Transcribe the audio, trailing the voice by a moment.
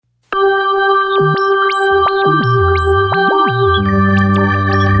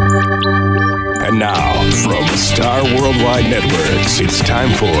Star Worldwide Networks, it's time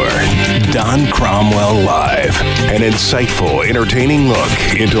for Don Cromwell Live, an insightful, entertaining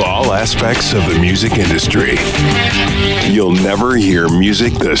look into all aspects of the music industry. You'll never hear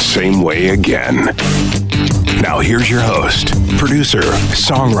music the same way again. Now here's your host, producer,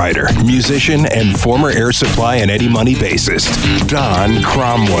 songwriter, musician, and former Air Supply and Eddie Money bassist, Don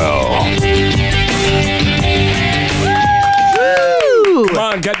Cromwell. Come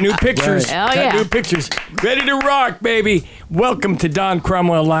on, got new pictures. Right. Got new pictures. Ready to rock, baby. Welcome to Don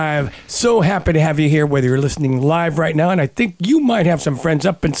Cromwell Live. So happy to have you here, whether you're listening live right now, and I think you might have some friends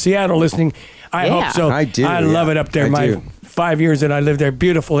up in Seattle listening. I hope so. I do. I love it up there. My 5 years that I lived there,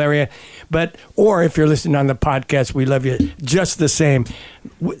 beautiful area. Or if you're listening on the podcast, we love you just the same.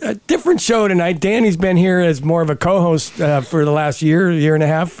 A different show tonight. Dani's been here as more of a co-host for the last year and a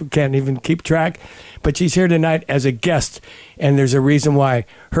half. Can't even keep track. But she's here tonight as a guest, and there's a reason why.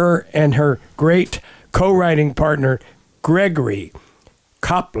 Her and her great co-writing partner, Gregory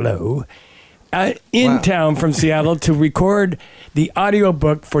Copploe, in town from Seattle to record the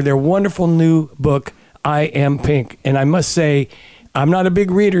audiobook for their wonderful new book, I Am Pink. And I must say, I'm not a big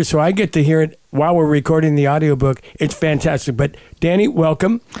reader, so I get to hear it while we're recording the audiobook. It's fantastic. But Dani,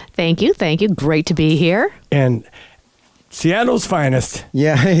 welcome. Thank you. Great to be here. And Seattle's finest.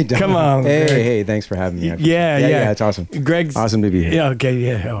 Yeah, hey, Don. Come on, Hey, Greg. hey, thanks for having me. Yeah, it's awesome. Greg's awesome to be here. Yeah, okay,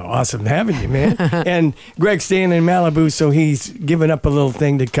 yeah, awesome having you, man. And Greg's staying in Malibu, so he's given up a little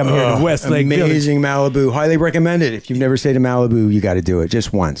thing to come here to Westlake. Amazing Malibu. Highly recommend it. If you've never stayed in Malibu, you got to do it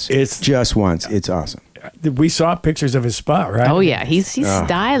just once. It's just once. It's awesome. We saw pictures of his spot, right? Oh yeah, he's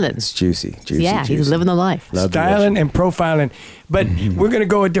styling. It's juicy. Yeah, he's living the life. Styling and profiling. But we're going to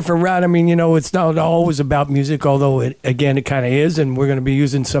go a different route. I mean, it's not always about music, although it kind of is. And we're going to be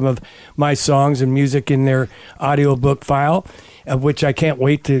using some of my songs and music in their audiobook file, which I can't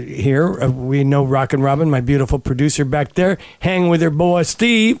wait to hear. We know Rockin' Robin, my beautiful producer back there, hang with her boy,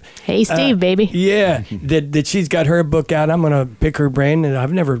 Steve. Hey, Steve, baby. Yeah, that she's got her book out. I'm going to pick her brain. And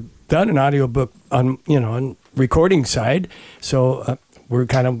I've never done an audiobook on recording side. So we're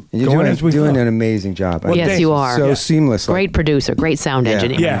kind of doing an amazing job. Well, yes, you are. So seamless. Great producer, great sound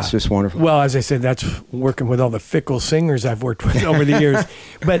engineer. Yeah, it's just wonderful. Well, as I said, that's working with all the fickle singers I've worked with over the years.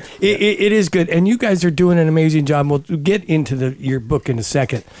 But it is good. And you guys are doing an amazing job. We'll get into your book in a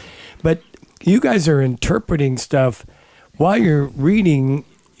second. But you guys are interpreting stuff while you're reading.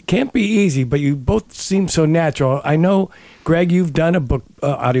 It can't be easy, but you both seem so natural. I know, Greg, you've done a book,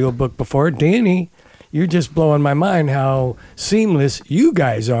 audiobook before. Dani, you're just blowing my mind how seamless you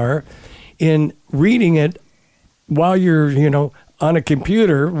guys are in reading it while you're, on a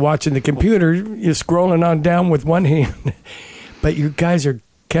computer, watching the computer, you're scrolling on down with one hand. But you guys are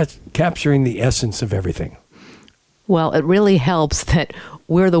capturing the essence of everything. Well, it really helps that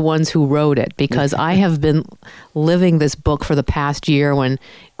we're the ones who wrote it, because I have been living this book for the past year. When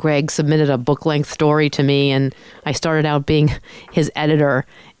Greg submitted a book-length story to me, and I started out being his editor,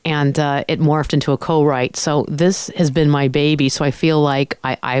 and it morphed into a co-write. So this has been my baby. So I feel like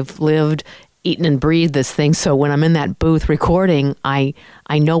I've lived, eaten, and breathed this thing. So when I'm in that booth recording, I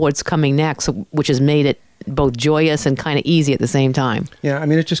know what's coming next, which has made it both joyous and kind of easy at the same time. Yeah, I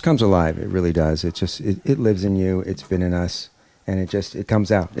mean, it just comes alive. It really does. It lives in you. It's been in us. And it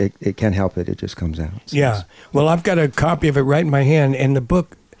comes out. It can't help it. It just comes out. So yeah. Well, I've got a copy of it right in my hand, and the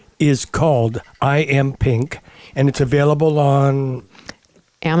book is called I Am Pink, and it's available on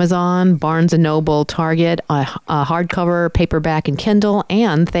Amazon, Barnes & Noble, Target, a hardcover, paperback, and Kindle,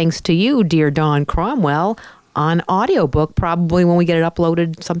 and thanks to you, dear Don Cromwell, on audiobook, probably when we get it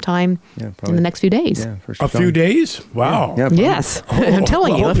uploaded sometime in the next few days. Yeah, for sure. A few days? Wow. Yeah, yes. I'm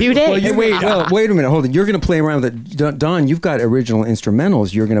telling you, a few days. Wait a minute. Hold it. You're going to play around with it. Don, you've got original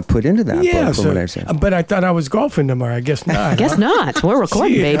instrumentals you're going to put into that book, from what I understand. But I thought I was golfing tomorrow. I guess not. I guess not. We're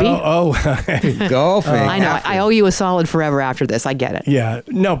recording, baby. Golfing. I know. I owe you a solid forever after this. I get it. Yeah.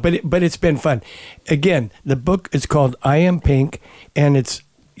 No, but it's been fun. Again, the book is called I Am Pink, and it's,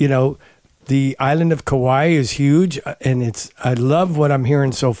 the island of Kauai is huge, and I love what I'm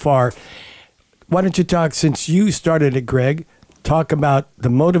hearing so far. Why don't you talk, since you started it, Greg, talk about the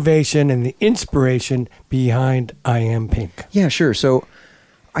motivation and the inspiration behind I Am Pink. Yeah, sure. So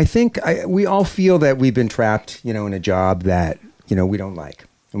I think we all feel that we've been trapped, in a job that, we don't like.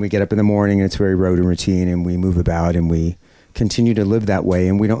 And we get up in the morning and it's very routine, and we move about and we continue to live that way,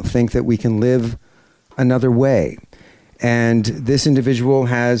 and we don't think that we can live another way. And this individual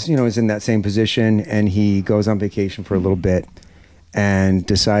is in that same position, and he goes on vacation for a little bit and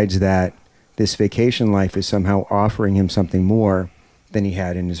decides that this vacation life is somehow offering him something more than he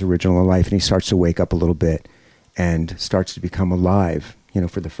had in his original life. And he starts to wake up a little bit and starts to become alive,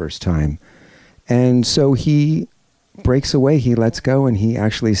 for the first time. And so he breaks away, he lets go, and he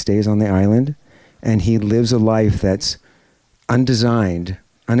actually stays on the island, and he lives a life that's undesigned,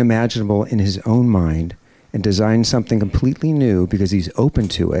 unimaginable in his own mind, and designs something completely new because he's open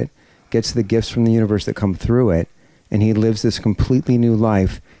to it, gets the gifts from the universe that come through it, and he lives this completely new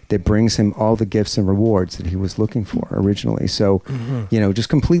life that brings him all the gifts and rewards that he was looking for originally. So, just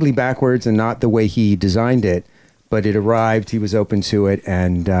completely backwards and not the way he designed it, but it arrived, he was open to it,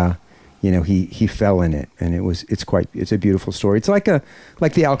 and he fell in it, and it's a beautiful story. It's like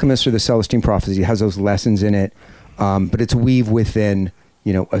The Alchemist or the Celestine Prophecy. It has those lessons in it, but it's weaved within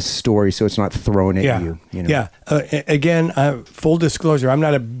a story, so it's not thrown at you. Yeah. Again, full disclosure, I'm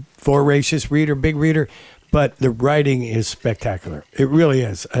not a voracious reader, big reader, but the writing is spectacular. It really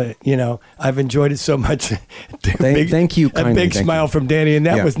is. I've enjoyed it so much. Thank you. A big smile from Dani, and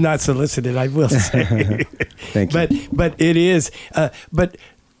that was not solicited, I will say. Thank you. But it is. But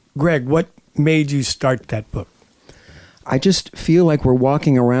Greg, what made you start that book? I just feel like we're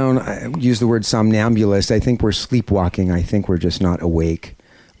walking around. I use the word somnambulist. I think we're sleepwalking. I think we're just not awake.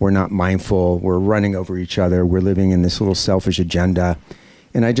 We're not mindful. We're running over each other. We're living in this little selfish agenda.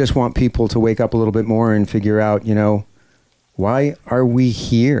 And I just want people to wake up a little bit more and figure out, why are we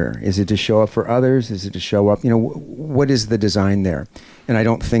here? Is it to show up for others? Is it to show up? What is the design there? And I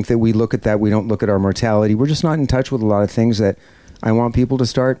don't think that we look at that. We don't look at our mortality. We're just not in touch with a lot of things that I want people to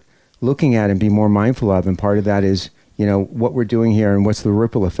start looking at and be more mindful of. And part of that is, what we're doing here and what's the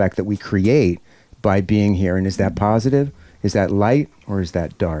ripple effect that we create by being here. And is that positive? Is that light or is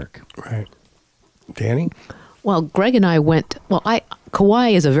that dark? Right. Dani? Well, Greg and I went, Kauai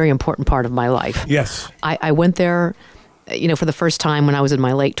is a very important part of my life. Yes. I went there, for the first time when I was in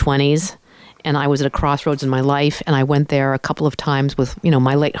my late 20s, and I was at a crossroads in my life, and I went there a couple of times with,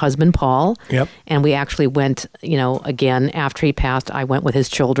 my late husband, Paul. Yep. And we actually went, again, after he passed, I went with his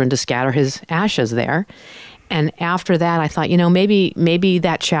children to scatter his ashes there. And after that, I thought, maybe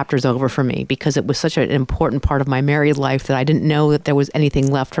that chapter's over for me, because it was such an important part of my married life that I didn't know that there was anything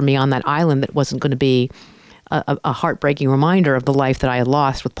left for me on that island that wasn't going to be a heartbreaking reminder of the life that I had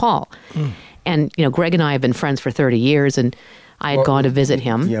lost with Paul. And, Greg and I have been friends for 30 years, and I had gone to visit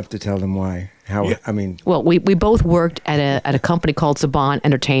him. You have to tell them why. How? Yeah. I mean, well, we both worked at a company called Saban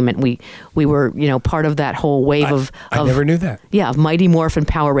Entertainment. We were part of that whole wave of I never knew that. Yeah, of Mighty Morphin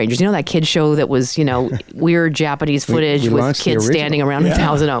Power Rangers. That kid show that was weird Japanese footage with kids standing around in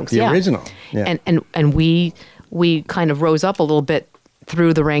Thousand Oaks. The original. Yeah. And we kind of rose up a little bit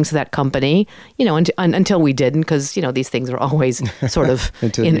through the ranks of that company, until we didn't, because, these things are always sort of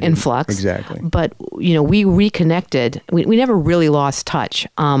in flux. Exactly. But, we reconnected. We never really lost touch,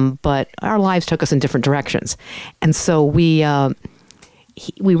 but our lives took us in different directions. And so we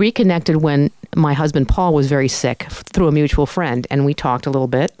reconnected when my husband, Paul, was very sick through a mutual friend, and we talked a little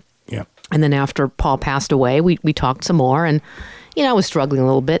bit. Yeah. And then after Paul passed away, we talked some more, and I was struggling a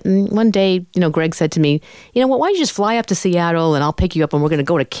little bit. And one day, Greg said to me, why don't you just fly up to Seattle and I'll pick you up and we're going to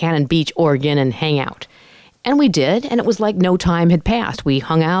go to Cannon Beach, Oregon and hang out. And we did. And it was like no time had passed. We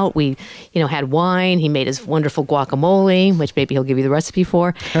hung out. We, had wine. He made his wonderful guacamole, which maybe he'll give you the recipe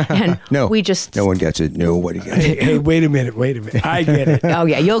for. And no, we just... No one gets it. Nobody gets it. Hey, wait a minute. I get it. Oh,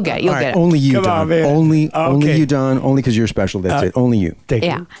 yeah, you'll get it. Only you, Come Don. on, man. Only you, Don. Only because you're special. That's it. Only you. Thank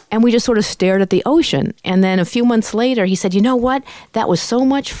Yeah. you. And we just sort of stared at the ocean. And then a few months later, he said, you know what? That was so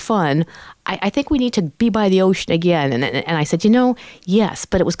much fun. I think we need to be by the ocean again. And I said, yes,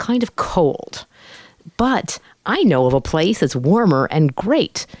 but it was kind of cold. But I know of a place that's warmer and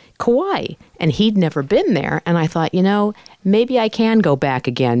great, Kauai. And he'd never been there. And I thought, maybe I can go back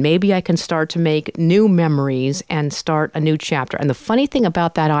again. Maybe I can start to make new memories and start a new chapter. And the funny thing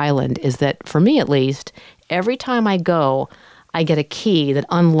about that island is that, for me at least, every time I go, I get a key that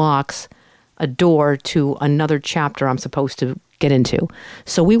unlocks a door to another chapter I'm supposed to get into.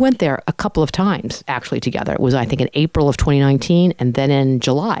 So we went there a couple of times, actually, together. It was, I think, in April of 2019 and then in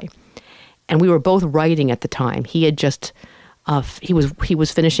July. And we were both writing at the time. He had just, he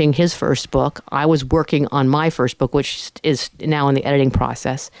was finishing his first book. I was working on my first book, which is now in the editing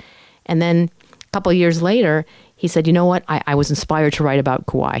process. And then a couple of years later, he said, you know what? I was inspired to write about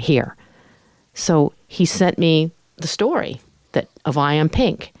Kauai here. So he sent me the story of I Am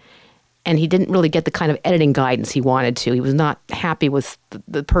Pink. And he didn't really get the kind of editing guidance he wanted to. He was not happy with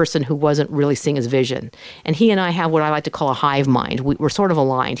the person who wasn't really seeing his vision. And he and I have what I like to call a hive mind. We're sort of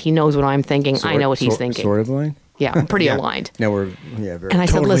aligned. He knows what I'm thinking. I know what he's thinking. Sort of aligned? Yeah, I'm pretty aligned. No, we're very. And I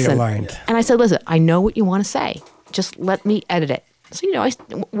totally said, listen. aligned. And I said, listen, I know what you want to say. Just let me edit it. So,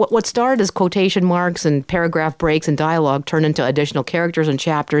 what started as quotation marks and paragraph breaks and dialogue turned into additional characters and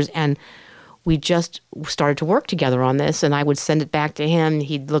chapters. And we just started to work together on this, and I would send it back to him.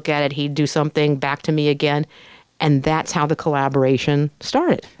 He'd look at it. He'd do something back to me again. And that's how the collaboration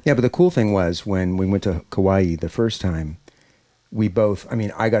started. Yeah, but the cool thing was when we went to Kauai the first time, we both, I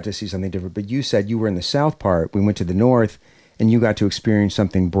mean, I got to see something different, but you said you were in the south part. We went to the north, and you got to experience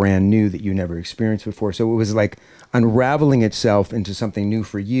something brand new that you never experienced before. So it was like unraveling itself into something new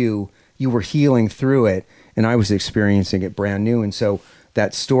for you. You were healing through it, and I was experiencing it brand new. And so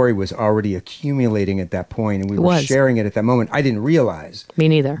that story was already accumulating at that point, and we were sharing it at that moment. I didn't realize. Me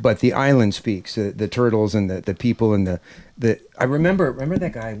neither. But the island speaks, the turtles and the people and the I remember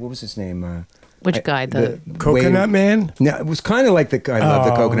that guy, what was his name? Which guy? The Coconut Man? No, it was kind of like I love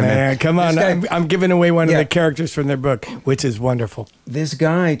the Coconut Man. Come on, I'm giving away one of the characters from their book, which is wonderful. This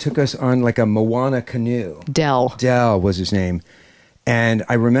guy took us on like a Moana canoe. Dell was his name. And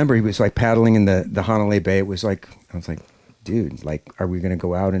I remember he was like paddling in the Honolulu Bay. It was like, I was like, dude, like, are we going to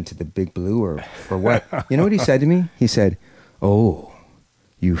go out into the big blue or what? You know what he said to me? He said, "Oh,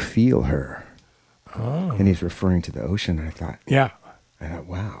 you feel her." Oh. And he's referring to the ocean. And I thought,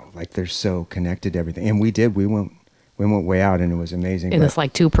 wow, like they're so connected to everything. And we did. We went way out, and it was amazing. And it's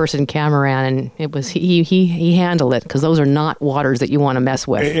like 2-person catamaran, and it was he handled it, because those are not waters that you want to mess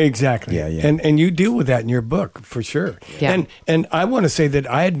with. Exactly. Yeah. And you deal with that in your book for sure. Yeah. And I want to say that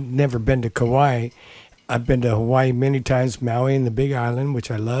I had never been to Kauai. I've been to Hawaii many times, Maui and the Big Island,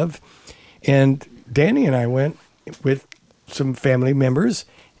 which I love. And Dani and I went with some family members.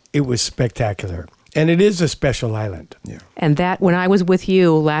 It was spectacular. And it is a special island. Yeah. And that, when I was with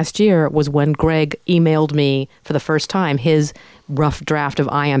you last year, was when Greg emailed me for the first time his rough draft of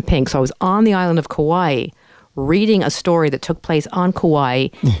I Am Pink. So I was on the island of Kauai reading a story that took place on Kauai.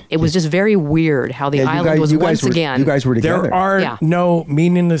 It was just very weird how the island was once again. You guys were together. There are no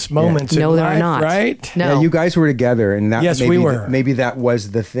meaningless moments in No, there life, are not. Right? No. Yeah, you guys were together, and that Yes, we were. Maybe that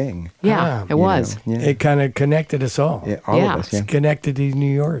was the thing. Yeah, it was. You know? Yeah. It kind of connected us all. Yeah, all of us. Yeah. It's connected to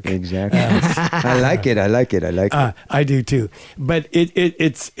New York. Exactly. I like it. I do too. But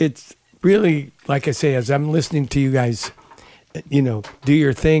it's really, like I say, as I'm listening to you guys, do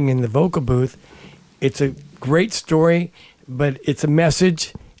your thing in the vocal booth, it's a great story, but it's a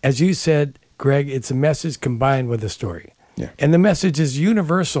message. As you said, Greg, it's a message combined with a story. Yeah. And the message is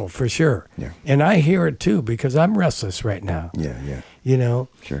universal for sure. Yeah. And I hear it too, because I'm restless right now. Yeah.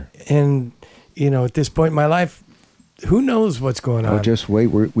 Sure. And, at this point in my life, who knows what's going on? Oh, just wait.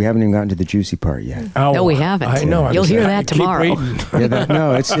 We haven't even gotten to the juicy part yet. Oh, No, we haven't. I know. You'll hear that tomorrow.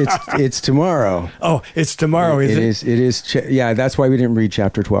 It's tomorrow. Oh, it's tomorrow, is it? It is. Yeah, that's why we didn't read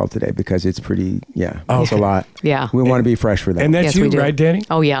chapter 12 today, because it's pretty, it's a lot. Yeah. We want to be fresh for that. And that's Yes, you, we do. right, Dani?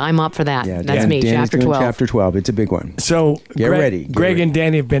 Oh, yeah, I'm up for that. Yeah, That's me, Dani's chapter doing 12. Chapter 12. It's a big one. So Get ready. Greg and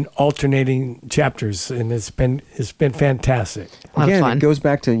Dani have been alternating chapters, and it's been fantastic. A lot of Again, fun. it goes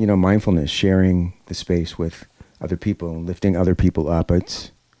back to, mindfulness, sharing the space with other people and lifting other people up.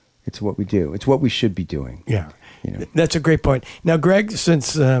 It's what we do. It's what we should be doing. Yeah. That's a great point. Now, Greg,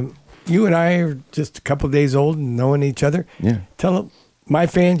 since you and I are just a couple of days old and knowing each other, tell my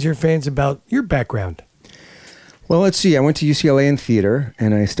fans, your fans, about your background. Well, let's see. I went to UCLA in theater,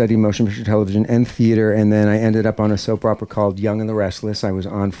 and I studied motion picture television and theater, and then I ended up on a soap opera called Young and the Restless. I was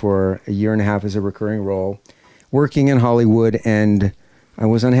on for a year and a half as a recurring role, working in Hollywood, and I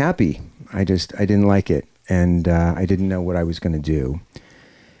was unhappy. I didn't like it, and I didn't know what I was going to do.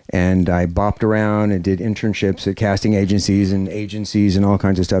 And I bopped around and did internships at casting agencies and all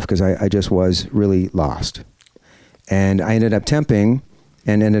kinds of stuff, because I just was really lost. And I ended up temping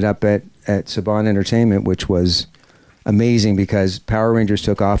and ended up at Saban Entertainment, which was amazing, because Power Rangers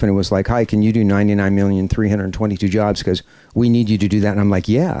took off, and it was like, hi, can you do 99,322 jobs, because we need you to do that. And I'm like,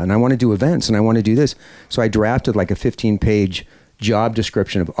 yeah, and I want to do events, and I want to do this. So I drafted like a 15-page job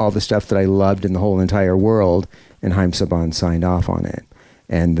description of all the stuff that I loved in the whole entire world, and Haim Saban signed off on it.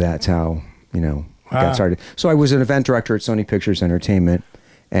 And that's how, it got started. So I was an event director at Sony Pictures Entertainment,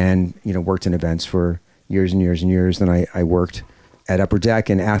 and, worked in events for years and years and years. Then I worked at Upper Deck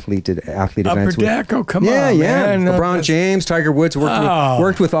and did athlete events. Upper Deck? Oh, come on, Yeah. man. LeBron James, Tiger Woods,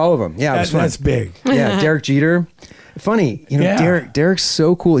 worked with all of them. Yeah, it was fun. That's big. Yeah, Derek Jeter. Funny, Derek's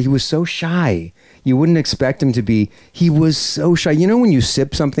so cool. He was so shy. You wouldn't expect him to be. He was so shy. When you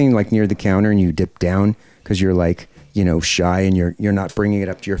sip something like near the counter and you dip down because you're like, shy, and you're not bringing it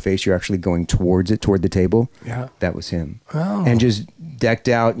up to your face. You're actually going toward the table. Yeah. That was him. Oh. And just decked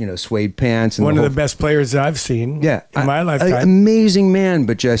out, suede pants. And one of the best players I've seen in my lifetime. Amazing man,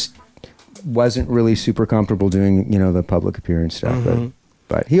 but just wasn't really super comfortable doing, the public appearance stuff. Mm-hmm.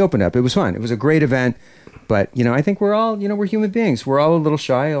 But he opened up. It was fun. It was a great event. But, I think we're all, we're human beings. We're all a little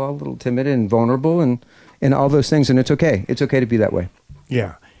shy, all a little timid and vulnerable and all those things. And it's okay. It's okay to be that way.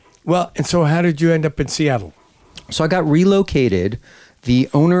 Yeah. Well, and so how did you end up in Seattle? So I got relocated. The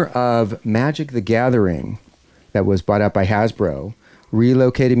owner of Magic the Gathering, that was bought out by Hasbro,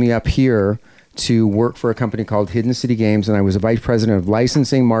 relocated me up here to work for a company called Hidden City Games, and I was a vice president of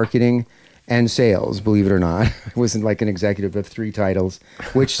licensing, marketing, and sales, believe it or not. I wasn't like an executive of 3 titles,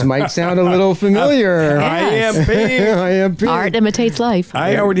 which might sound a little familiar. I am Pink. I am Pink. Art imitates life.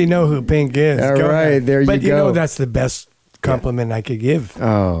 I already know who Pink is. All Go right, ahead. there you But you go. know that's the best compliment I could give.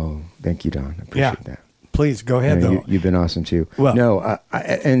 Oh, thank you, Don. I appreciate that. Please, go ahead, Yeah, though. you've been awesome too. Well- no,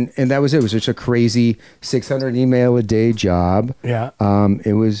 and that was it. It was just a crazy 600 email a day job. Yeah.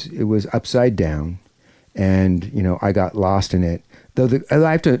 It was upside down, and I got lost in it. Though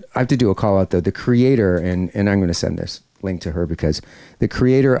I have to do a call out though. The creator, and I'm going to send this link to her, because the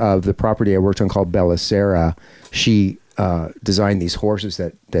creator of the property I worked on called Bella Sarah, she designed these horses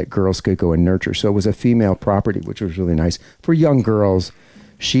that girls could go and nurture. So it was a female property, which was really nice for young girls.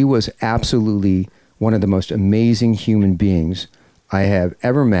 She was absolutely one of the most amazing human beings I have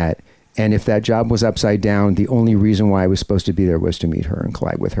ever met. And if that job was upside down, the only reason why I was supposed to be there was to meet her and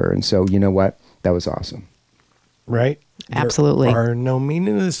collide with her. And so, you know what? That was awesome. Right? Absolutely. There are no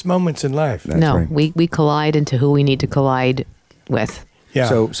meaningless moments in life. That's no, right. we collide into who we need to collide with. Yeah.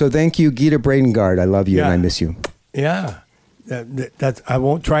 So thank you, Gita Bradengard. I love you and Yeah. I miss you. Yeah. That's I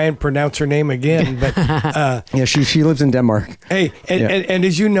won't try and pronounce her name again, but Yeah, she lives in Denmark. hey, and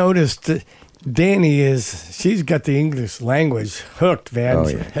as you noticed, Dani she's got the English language hooked, man. Oh,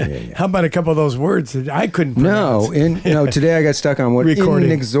 yeah. How about a couple of those words that I couldn't pronounce? Today I got stuck on what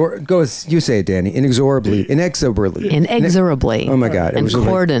Recording. Go, you say it, Danny. Inexorably. Inexorably. Oh my God. It And was like-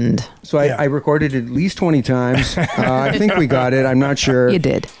 cordoned. So I recorded it at least 20 times. I think we got it. I'm not sure. You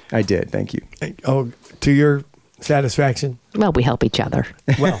did. I did. Thank you. Oh, to your satisfaction? Well, we help each other.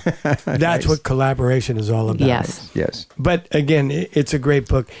 Well, that's Nice. what collaboration is all about. Yes. Yes. But again, it's a great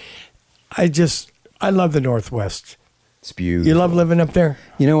book. I love the Northwest. It's beautiful. You love living up there?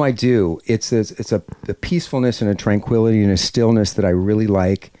 I do. It's a peacefulness and a tranquility and a stillness that I really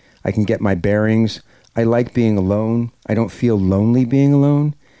like. I can get my bearings. I like being alone. I don't feel lonely being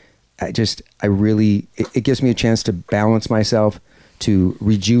alone. It gives me a chance to balance myself, to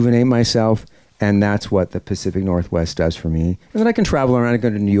rejuvenate myself. And that's what the Pacific Northwest does for me. And then I can travel around and go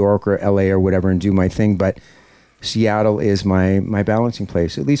to New York or LA or whatever and do my thing. But Seattle is my balancing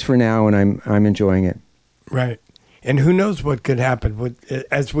place, at least for now, and I'm enjoying it. Right. And who knows what could happen?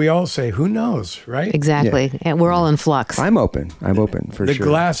 As we all say, who knows, right? Exactly. And we're all in flux. I'm open for The sure.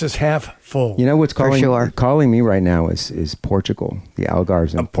 glass is half full. You know what's sure. calling me right now is Portugal. The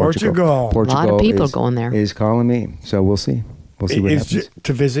Algarves in Portugal. Portugal. A lot of people going there. Is calling me. So we'll see. We'll see what happens.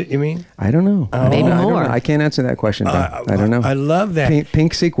 To visit, you mean? I don't know. Maybe I don't more. know. I can't answer that question. I don't know. I love that.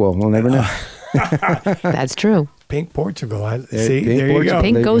 Pink sequel. We'll never know. That's true. Pink Portugal. Pink There you Portugal. go.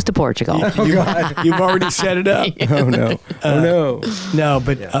 Pink goes to Portugal. You've already set it up. Oh no. No. No,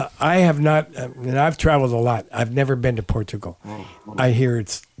 but I have not, and I've traveled a lot. I've never been to Portugal. I hear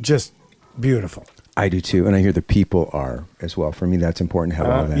it's just beautiful. I do too, and I hear the people are as well. For me, that's important to have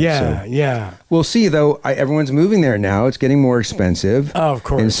all of that. Yeah. We'll see, though. Everyone's moving there now. It's getting more expensive. Oh, of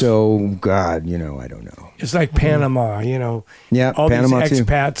course. And so, God, I don't know. It's like Panama, Yeah, all Panama these too.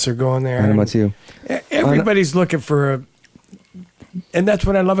 expats are going there. Panama and too. Everybody's looking for and that's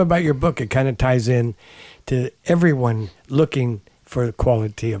what I love about your book. It kind of ties in to everyone looking for the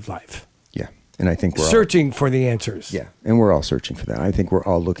quality of life. Yeah, and I think we're searching for the answers. Yeah, and we're all searching for that. I think we're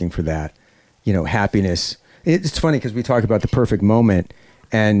all looking for that. Happiness. It's funny because we talk about the perfect moment,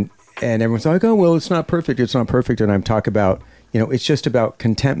 and everyone's like, "Oh, well, it's not perfect. It's not perfect." And I'm talking about, it's just about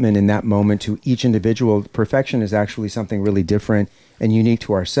contentment in that moment to each individual. Perfection is actually something really different and unique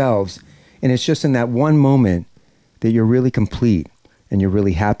to ourselves, and it's just in that one moment that you're really complete and you're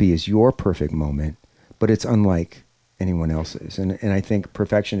really happy is your perfect moment, but it's unlike anyone else's. And I think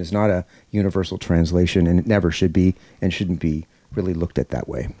perfection is not a universal translation, and it never should be and shouldn't be really looked at that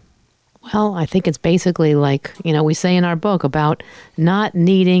way. Well, I think it's basically like, we say in our book about not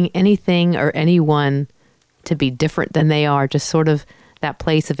needing anything or anyone to be different than they are, just sort of that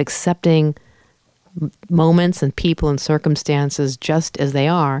place of accepting moments and people and circumstances just as they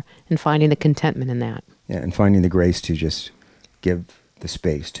are and finding the contentment in that. Yeah, and finding the grace to just give the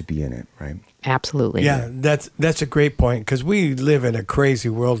space to be in it, right? Absolutely. Yeah, that's a great point because we live in a crazy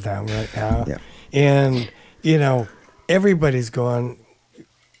world now right now. Yeah. And, everybody's going,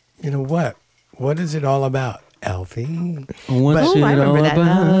 what is it all about? Alfie? What's I remember that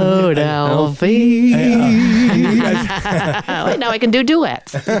note, Alfie. Wait, now I can do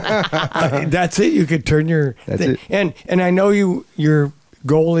duets. That's it. You could turn your That's it. And I know your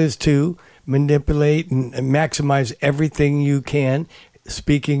goal is to manipulate and maximize everything you can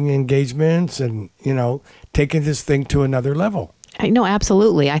speaking engagements and, taking this thing to another level. I know,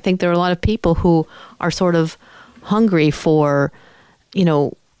 absolutely. I think there are a lot of people who are sort of hungry for,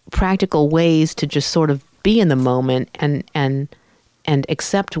 practical ways to just sort of be in the moment and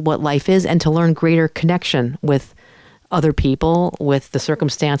accept what life is, and to learn greater connection with other people, with the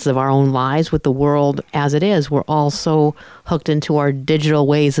circumstances of our own lives, with the world as it is. We're all so hooked into our digital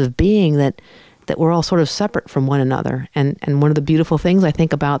ways of being that we're all sort of separate from one another. And one of the beautiful things I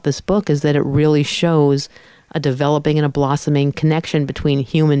think about this book is that it really shows a developing and a blossoming connection between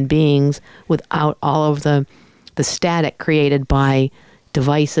human beings without all of the static created by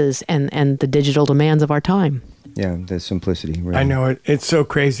devices and the digital demands of our time. Yeah, the simplicity. Really. I know it. It's so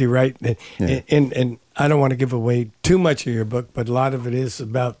crazy, right? Yeah. And I don't want to give away too much of your book, but a lot of it is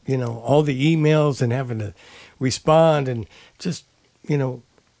about, all the emails and having to respond and just,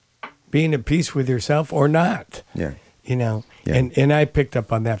 being at peace with yourself or not. Yeah. Yeah. And I picked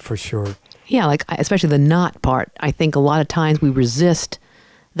up on that for sure. Yeah, like especially the not part. I think a lot of times we resist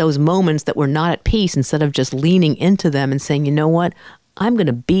those moments that we're not at peace instead of just leaning into them and saying, you know what, I'm going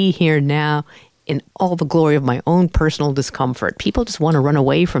to be here now in all the glory of my own personal discomfort. People just want to run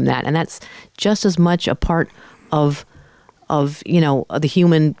away from that. And that's just as much a part of the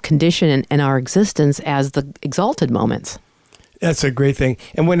human condition and our existence as the exalted moments. That's a great thing.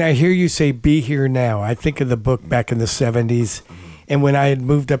 And when I hear you say be here now, I think of the book back in the 70s. And when I had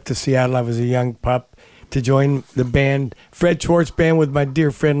moved up to Seattle, I was a young pup to join the band, Fred Schwartz Band, with my dear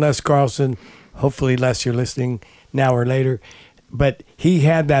friend Les Carlson. Hopefully, Les, you're listening now or later. But he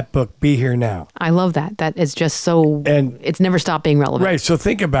had that book, Be Here Now. I love that. That is just so, and it's never stopped being relevant. Right. So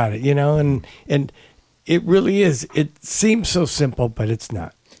think about it, and it really is. It seems so simple, but it's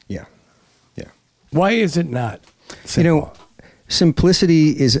not. Yeah. Yeah. Why is it not simple? Simplicity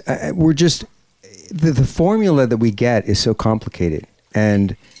is, we're just, the formula that we get is so complicated,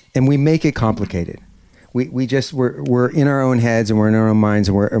 and we make it complicated. We're in our own heads and we're in our own minds,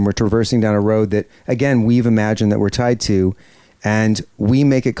 and we're traversing down a road that, again, we've imagined that we're tied to, and we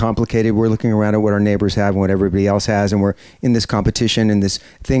make it complicated. We're looking around at what our neighbors have and what everybody else has, and we're in this competition and this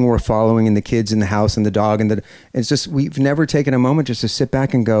thing we're following, and the kids in the house and the dog, and it's just, we've never taken a moment just to sit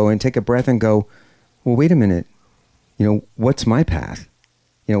back and go and take a breath and go, well, wait a minute. What's my path?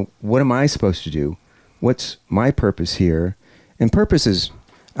 What am I supposed to do? What's my purpose here? And purpose is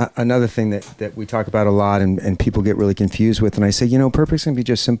another thing that we talk about a lot, and people get really confused with. And I say, purpose can be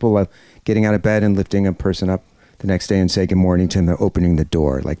just simple of getting out of bed and lifting a person up the next day and say good morning to them, opening the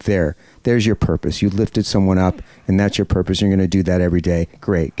door. Like there's your purpose. You lifted someone up, and that's your purpose. You're going to do that every day.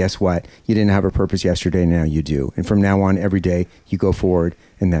 Great. Guess what? You didn't have a purpose yesterday. Now you do. And from now on, every day you go forward,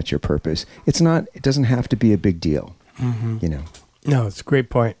 and that's your purpose. It doesn't have to be a big deal. Mm-hmm. No, it's a great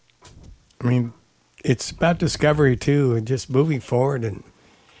point. I mean, it's about discovery too, and just moving forward.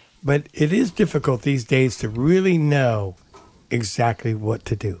 But it is difficult these days to really know exactly what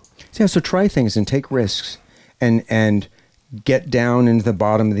to do. Yeah, so try things and take risks, and get down into the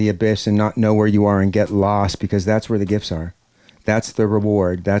bottom of the abyss and not know where you are and get lost, because that's where the gifts are. That's the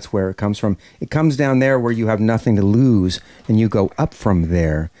reward. That's where it comes from. It comes down there where you have nothing to lose, and you go up from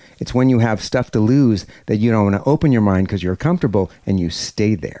there. It's when you have stuff to lose that you don't want to open your mind because you're comfortable, and you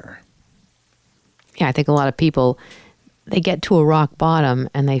stay there. Yeah, I think a lot of people, they get to a rock bottom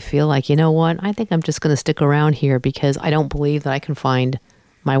and they feel like, you know what, I think I'm just going to stick around here because I don't believe that I can find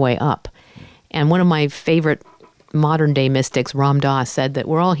my way up. And one of my favorite modern day mystics, Ram Dass, said that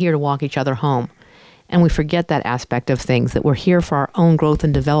we're all here to walk each other home. And we forget that aspect of things, that we're here for our own growth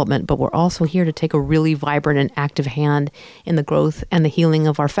and development, but we're also here to take a really vibrant and active hand in the growth and the healing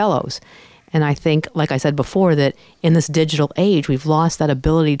of our fellows. And I think, like I said before, that in this digital age, we've lost that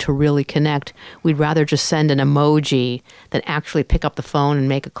ability to really connect. We'd rather just send an emoji than actually pick up the phone and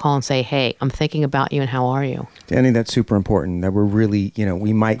make a call and say, hey, I'm thinking about you and how are you? Dani, that's super important, that we're really,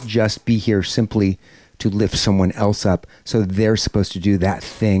 we might just be here simply to lift someone else up, so they're supposed to do that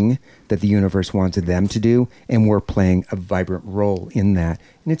thing that the universe wanted them to do, and we're playing a vibrant role in that.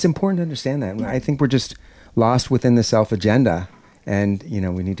 And it's important to understand that. I think we're just lost within the self-agenda, and,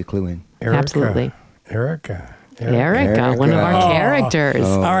 we need to clue in. Erica. Absolutely. Erica, one of our characters.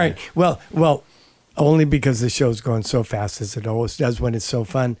 All right. Well, only because the show's going so fast, as it always does when it's so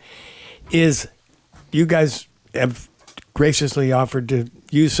fun, is you guys have graciously offered to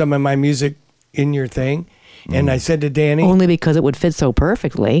use some of my music in your thing. And I said to Dani, only because it would fit so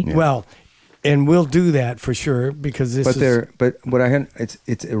perfectly. Yeah. Well, and we'll do that for sure, because it's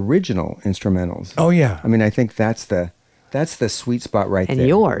original instrumentals. Oh yeah. I mean, I think that's That's the sweet spot right and there.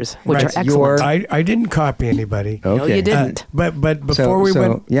 yours, which Right. are excellent. I didn't copy anybody. No, you didn't. But before we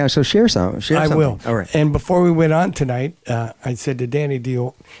went, Yeah, so share some. I will. All right. And before we went on tonight, I said to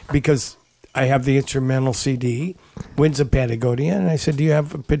Dani, because I have the instrumental CD, Winds of Patagonia, and I said, do you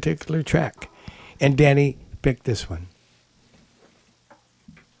have a particular track? And Dani picked this one.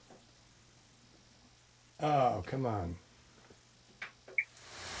 Oh, come on.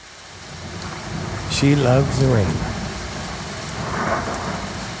 She Loves the Rain.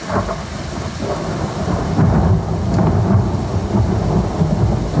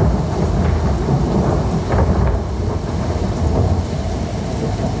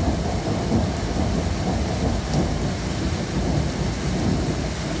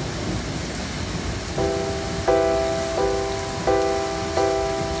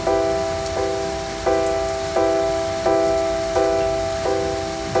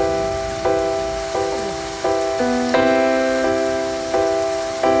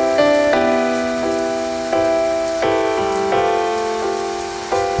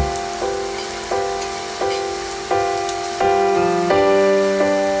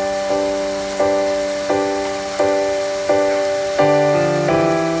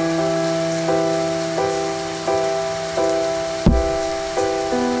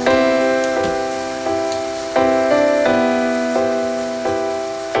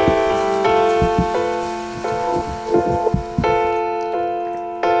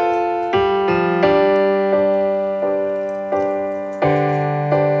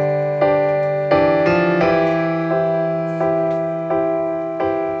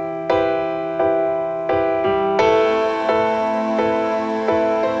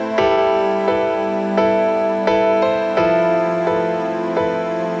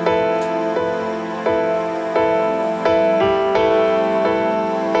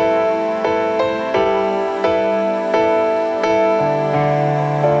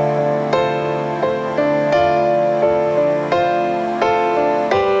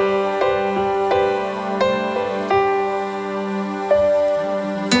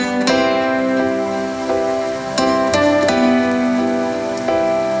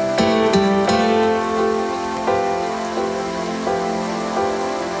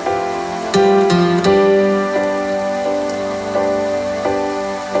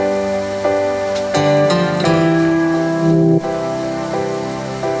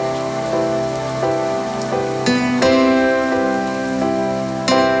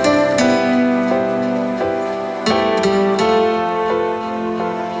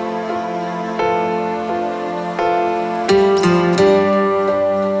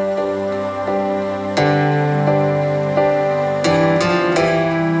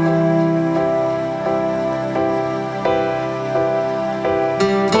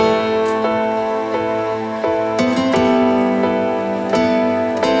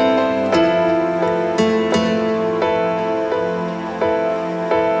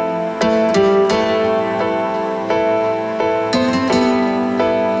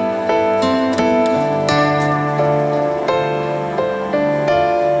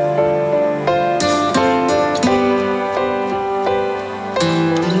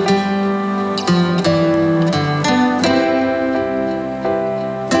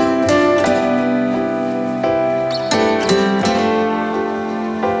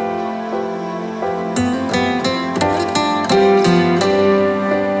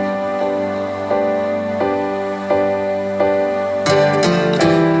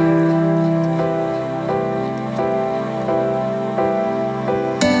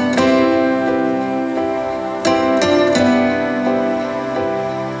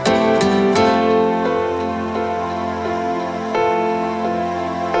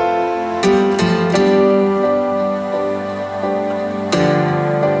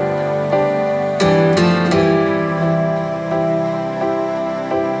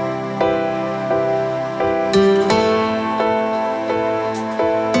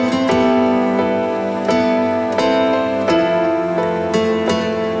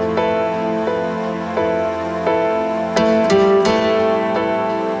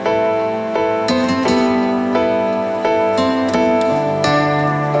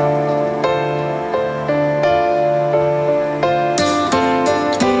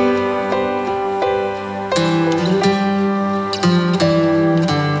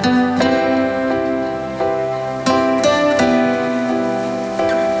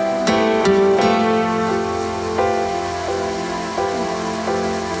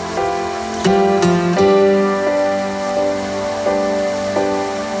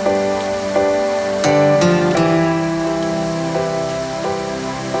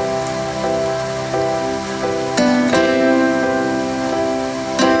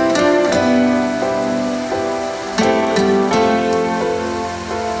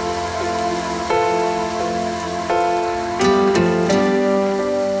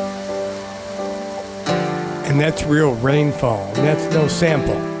 And that's real rainfall. And that's no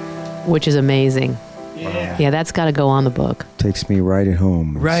sample. which is amazing. Yeah. Yeah, that's got to go on the book. Takes me right at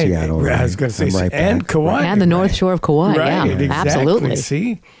home. In Right. Seattle, I was going to say, I'm right and back. Kauai. And the North Shore of Kauai. Right, Yeah, exactly. absolutely.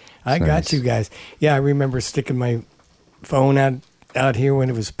 See, I got Nice. you guys. Yeah, I remember sticking my phone out here when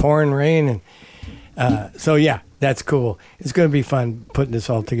it was pouring rain, and so yeah, that's cool. It's going to be fun putting this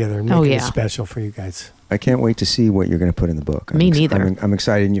all together and making it special for you guys. I can't wait to see what you're going to put in the book. Me neither. I'm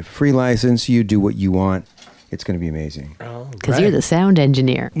excited. You free license. You do what you want. It's going to be amazing. Because you're the sound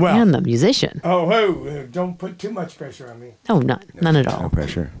engineer Well- and the musician. Oh, don't put too much pressure on me. Oh, none at No all.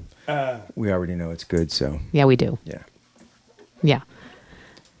 pressure. We already know it's good, so Yeah, we do. yeah. Yeah.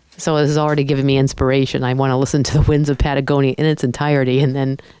 So this has already given me inspiration. I want to listen to The Winds of Patagonia in its entirety and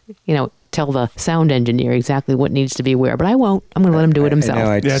then, tell the sound engineer exactly what needs to be where. But I won't. I'm going to let him do it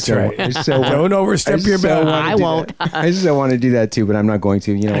himself. That's right. Don't overstep your bounds. I won't. I just don't want to do that too, but I'm not going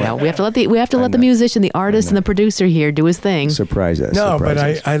to. You know I know. what? We have to let the musician, the artist, and the producer here do his thing. Surprise us. No, surprise but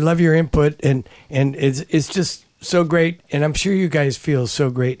us. I love your input, and it's just so great, and I'm sure you guys feel so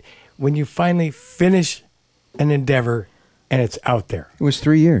great when you finally finish an endeavor and it's out there. It was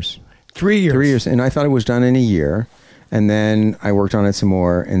 3 years. 3 years. 3 years, and I thought it was done in a year, and then I worked on it some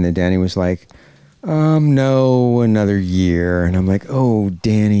more, and then Dani was like, no, another year, and I'm like, oh,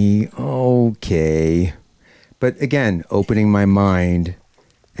 Dani, okay. But again, opening my mind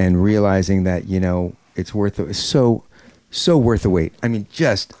and realizing that it's worth it. It's so worth the wait. I mean,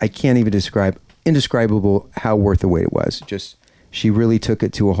 I can't even describe, indescribable how worth the wait it was. Just she really took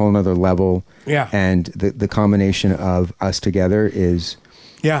it to a whole nother level. Yeah. And the combination of us together is.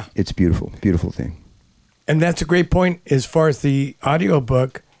 Yeah. It's beautiful, beautiful thing. And that's a great point as far as the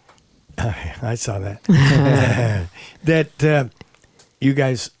audiobook. I saw that. That you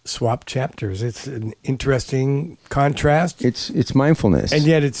guys swap chapters. It's an interesting contrast. It's mindfulness. And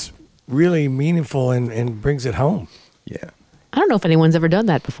yet it's really meaningful and brings it home. Yeah. I don't know if anyone's ever done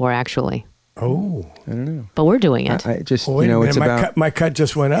that before, actually. Oh. I don't know. But we're doing it. I just, Well, wait a minute. it's about... My cut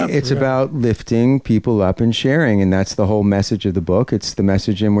just went up. It's about lifting people up and sharing, and that's the whole message of the book. It's the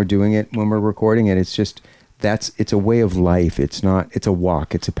message, and we're doing it when we're recording it. It's just... it's a way of life. It's a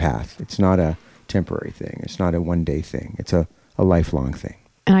walk. It's a path. It's not a temporary thing. It's not a one-day thing. It's a lifelong thing.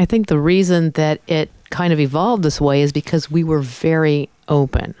 And I think the reason that it kind of evolved this way is because we were very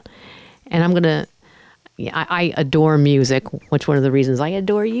open. And I adore music, which one of the reasons I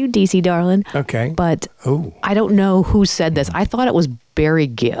adore you, DC darling. Okay. But Oh. I don't know who said this. I thought it was Barry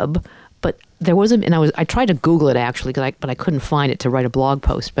Gibb, but there wasn't, and I tried to Google it actually, but I couldn't find it to write a blog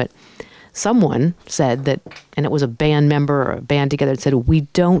post. But someone said that, and it was a band member or a band together, that said, we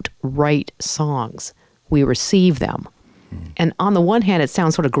don't write songs, we receive them. And on the one hand, it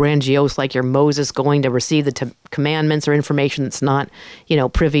sounds sort of grandiose, like you're Moses going to receive the commandments or information that's not,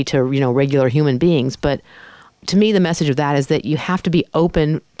 privy to, regular human beings. But to me, the message of that is that you have to be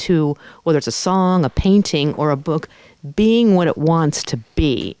open to, whether it's a song, a painting, or a book, being what it wants to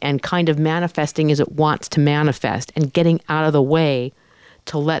be and kind of manifesting as it wants to manifest and getting out of the way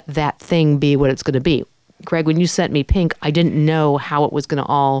to let that thing be what it's going to be. Greg, when you sent me Pink, I didn't know how it was going to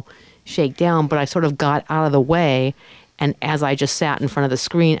all shake down, but I sort of got out of the way. And as I just sat in front of the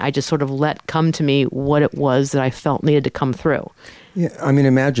screen, I just sort of let come to me what it was that I felt needed to come through. Yeah, I mean,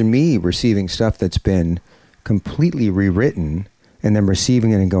 imagine me receiving stuff that's been completely rewritten and then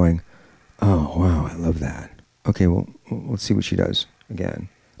receiving it and going, oh, wow, I love that. Okay, well, let's see what she does again.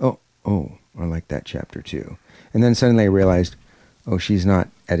 Oh, I like that chapter too. And then suddenly I realized, oh, she's not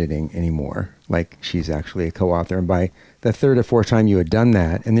editing anymore. Like, she's actually a co-author. And by the third or fourth time you had done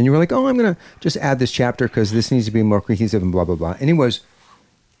that, and then you were like, oh, I'm going to just add this chapter because this needs to be more cohesive and blah, blah, blah. And it was,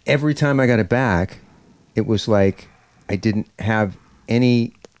 every time I got it back, it was like I didn't have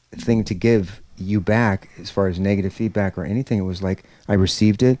anything to give you back as far as negative feedback or anything. It was like I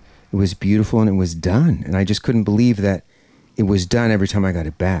received it, it was beautiful, and it was done. And I just couldn't believe that it was done every time I got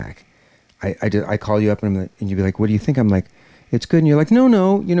it back. I call you up and you'd be like, what do you think? I'm like, it's good. And you're like,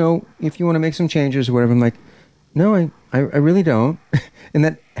 no, if you want to make some changes or whatever. I'm like, no, I really don't. And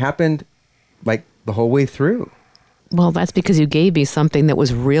that happened like the whole way through. Well, that's because you gave me something that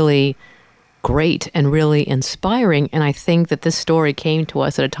was really great and really inspiring. And I think that this story came to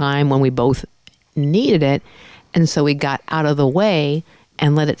us at a time when we both needed it. And so we got out of the way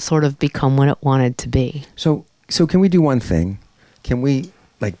and let it sort of become what it wanted to be. So can we do one thing? Can we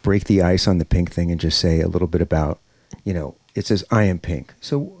like break the ice on the Pink thing and just say a little bit about, it says, I am Pink.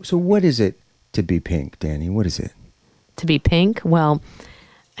 So what is it to be Pink, Dani? What is it? To be Pink? Well,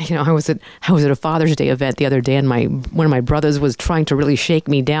 I was at a Father's Day event the other day, and one of my brothers was trying to really shake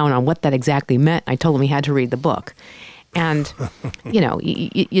me down on what that exactly meant. I told him he had to read the book. And,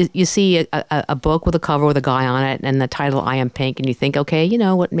 you see a book with a cover with a guy on it and the title, I Am Pink, and you think, okay,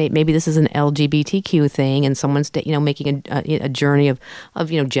 what, maybe this is an LGBTQ thing and someone's, making a journey of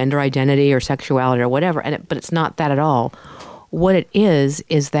gender identity or sexuality or whatever. But it's not that at all. What it is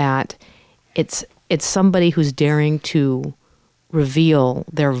that it's somebody who's daring to reveal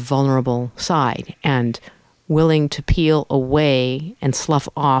their vulnerable side and willing to peel away and slough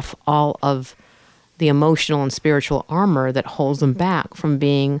off all of the emotional and spiritual armor that holds them back from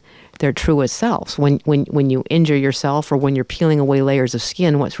being their truest selves. When you injure yourself or when you're peeling away layers of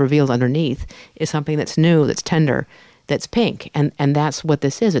skin, what's revealed underneath is something that's new, that's tender, that's pink. And that's what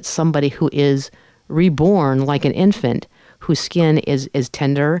this is. It's somebody who is reborn like an infant, whose skin is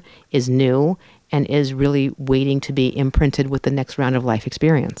tender, is new, and is really waiting to be imprinted with the next round of life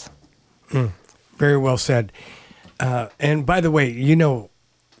experience. Very well said. And by the way,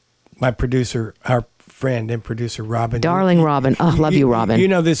 my producer, our friend and producer, Robin. Darling Robin. Oh, love you, Robin.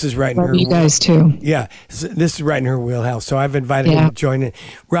 This is right in her wheelhouse. You guys too. Yeah, this is right in her wheelhouse. So I've invited her to join in.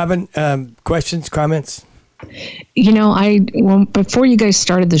 Robin, questions, comments? Before you guys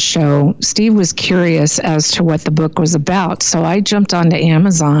started the show, Steve was curious as to what the book was about. So I jumped onto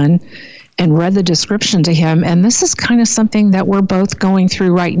Amazon and read the description to him. And this is kind of something that we're both going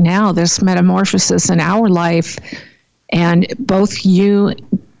through right now, this metamorphosis in our life. And both you,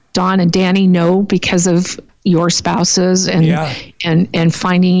 Don and Dani, know because of your spouses and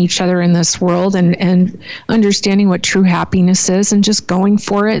finding each other in this world and understanding what true happiness is and just going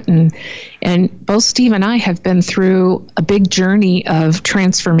for it. And both Steve and I have been through a big journey of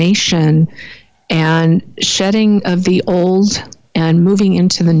transformation and shedding of the old and moving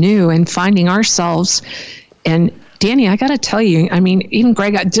into the new and finding ourselves. And Dani, I got to tell you, even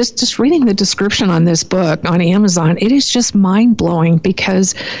Greg, just reading the description on this book on Amazon, it is just mind-blowing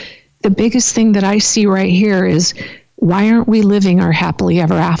because the biggest thing that I see right here is why aren't we living our happily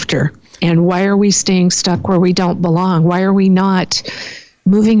ever after? And why are we staying stuck where we don't belong? Why are we not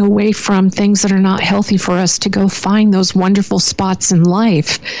moving away from things that are not healthy for us to go find those wonderful spots in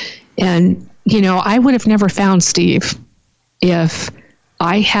life? And, I would have never found Steve if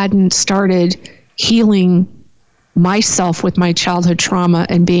I hadn't started healing myself with my childhood trauma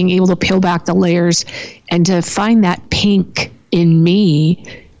and being able to peel back the layers and to find that pink in me.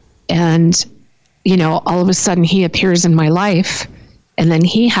 And, all of a sudden he appears in my life and then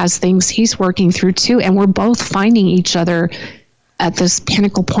he has things he's working through too. And we're both finding each other at this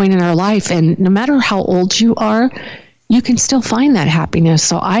pinnacle point in our life. And no matter how old you are, you can still find that happiness.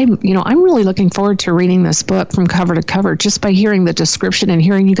 So I'm really looking forward to reading this book from cover to cover. Just by hearing the description and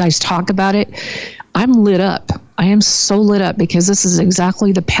hearing you guys talk about it, I'm lit up. I am so lit up because this is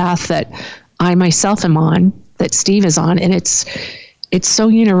exactly the path that I myself am on, that Steve is on. And it's so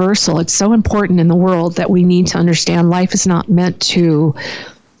universal. It's so important in the world that we need to understand life is not meant to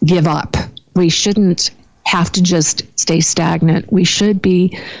give up. We shouldn't have to just stay stagnant. We should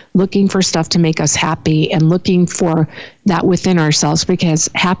be looking for stuff to make us happy and looking for that within ourselves because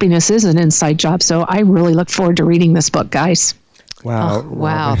happiness is an inside job. So I really look forward to reading this book, guys. Wow. Oh,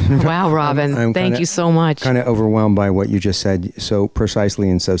 wow. Wow, Robin. Thank you so much. Kind of overwhelmed by what you just said so precisely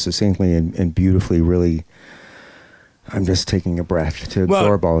and so succinctly and beautifully. Really, I'm just taking a breath to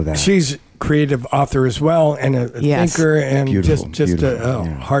absorb all of that. She's a creative author as well and a thinker and just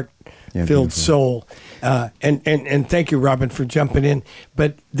a heart-filled soul. And thank you, Robin, for jumping in.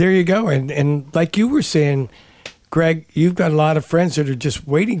 But there you go. And like you were saying, Greg, you've got a lot of friends that are just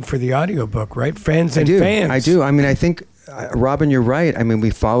waiting for the audiobook, right? Fans. I do. I think, Robin, you're right. We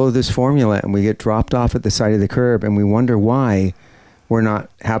follow this formula and we get dropped off at the side of the curb and we wonder why we're not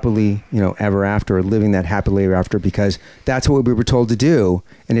happily, ever after, or living that happily ever after, because that's what we were told to do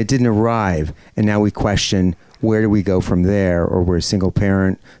and it didn't arrive. And now we question, where do we go from there? Or we're a single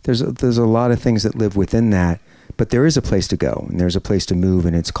parent. There's a lot of things that live within that, but there is a place to go and there's a place to move,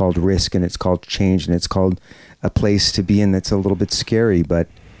 and it's called risk and it's called change and it's called a place to be in that's a little bit scary, but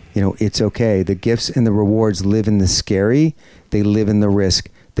it's okay. The gifts and the rewards live in the scary. They live in the risk.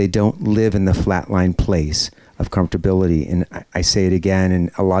 They don't live in the flatline place of comfortability. And I say it again,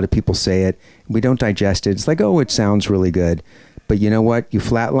 and a lot of people say it. We don't digest it. It's like, oh, it sounds really good. But you know what? You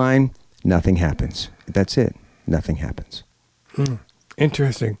flatline, nothing happens. That's it. Nothing happens.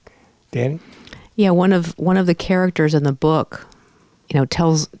 Interesting. Dani? Yeah, one of the characters in the book,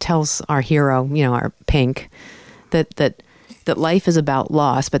 tells our hero, our Pink, that life is about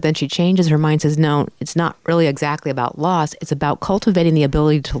loss, but then she changes her mind, says, no, it's not really exactly about loss. It's about cultivating the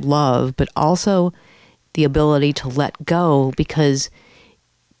ability to love, but also the ability to let go, because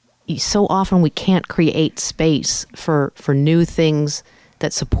so often we can't create space for new things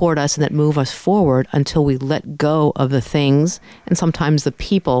that support us and that move us forward until we let go of the things and sometimes the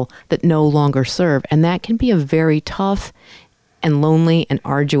people that no longer serve. And that can be a very tough and lonely and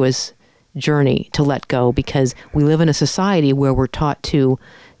arduous journey to let go, because we live in a society where we're taught to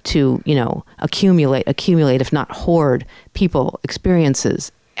accumulate, if not hoard, people,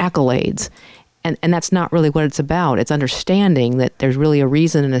 experiences, accolades. And that's not really what it's about. It's understanding that there's really a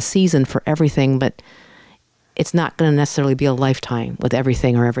reason and a season for everything, but it's not going to necessarily be a lifetime with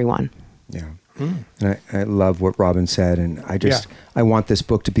everything or everyone. Yeah. And I love what Robin said. And I want this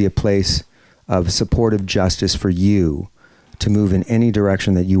book to be a place of supportive justice for you to move in any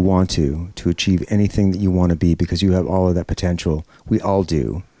direction that you want to achieve anything that you want to be, because you have all of that potential. We all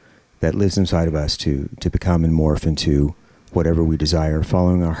do. That lives inside of us to become and morph into whatever we desire,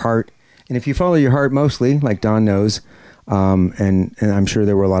 following our heart. And if you follow your heart mostly, like Don knows, and I'm sure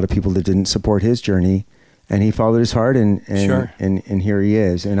there were a lot of people that didn't support his journey, and he followed his heart, and here he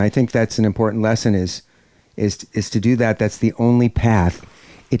is. And I think that's an important lesson is to do that. That's the only path.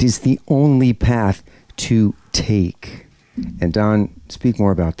 It is the only path to take. And Don, speak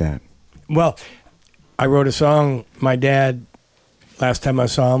more about that. Well, I wrote a song. My dad, last time I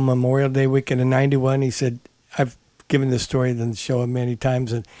saw him, Memorial Day weekend in '91, he said, I've given this story on the show many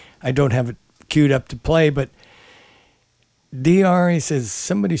times, and I don't have it queued up to play, but DR, he says,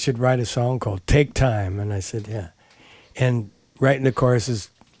 somebody should write a song called Take Time. And I said, yeah. And writing the chorus is,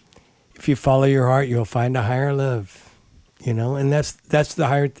 if you follow your heart, you'll find a higher love, and that's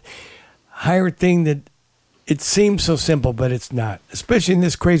the higher thing that it seems so simple, but it's not, especially in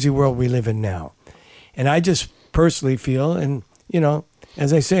this crazy world we live in now. And I just personally feel, and,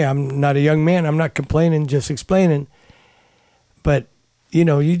 as I say, I'm not a young man. I'm not complaining, just explaining. But,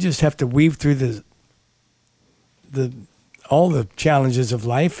 you just have to weave through all the challenges of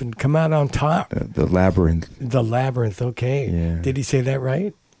life and come out on top. The labyrinth. The labyrinth, okay. Yeah. Did he say that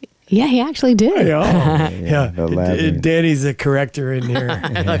right? Yeah, he actually did. Yeah. The labyrinth. Danny's the corrector in here.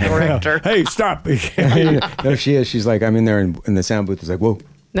 The corrector. Hey, stop. No, she is. She's like, I'm in there in the sound booth. It's like, whoa.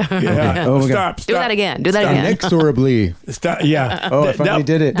 Yeah. Oh, stop. Do that again. Do that again. Inexorably. Stop. Yeah. Oh, I finally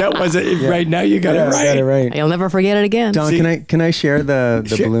did it. That was it. Right now, you got it right. I got it right. You'll never forget it again. Don, can I share the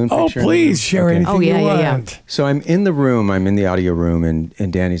balloon picture? Oh, please share anything you want. So I'm in the room. I'm in the audio room,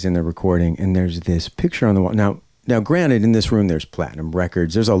 and Danny's in there recording, and there's this picture on the wall. Now, granted, in this room, there's platinum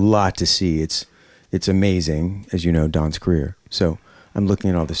records. There's a lot to see. It's amazing, as you know, Don's career. So I'm looking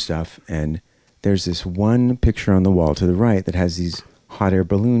at all this stuff, and there's this one picture on the wall to the right that has these hot air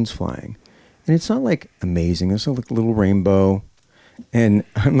balloons flying. And it's not like amazing. There's a little rainbow. And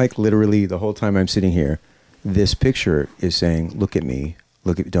I'm like, literally, the whole time I'm sitting here, this picture is saying, look at me.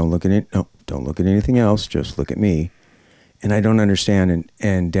 Don't look at it. No, don't look at anything else. Just look at me. And I don't understand.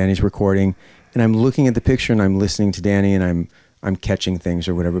 And Danny's recording. And I'm looking at the picture, and I'm listening to Dani, and I'm catching things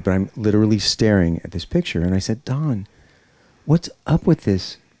or whatever, but I'm literally staring at this picture. And I said, Don, what's up with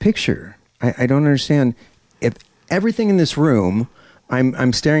this picture? I don't understand. If everything in this room,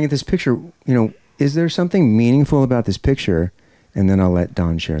 I'm staring at this picture, is there something meaningful about this picture? And then I'll let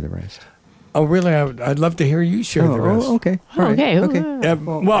Don share the rest. Oh, really? I'd love to hear you share the rest. Oh, okay. All right.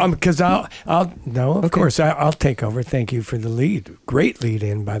 Okay. Because of course, I'll take over. Thank you for the lead. Great lead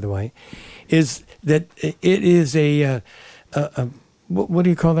in, by the way. Is that it is a what do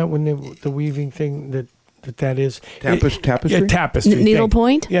you call that when the weaving thing that is? Tapestry? Yeah, tapestry.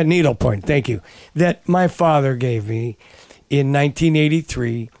 Needlepoint? Yeah, needlepoint. Thank you. That my father gave me in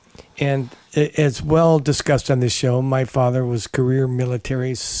 1983. And as well discussed on this show, my father was career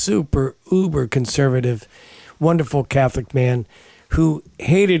military, super, uber conservative, wonderful Catholic man who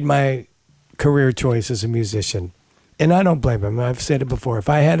hated my career choice as a musician. And I don't blame him. I've said it before. If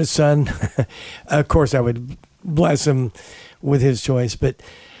I had a son, of course I would bless him with his choice. But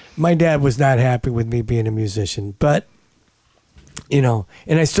my dad was not happy with me being a musician. But, and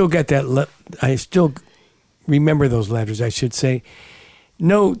I still got that. I still remember those letters, I should say.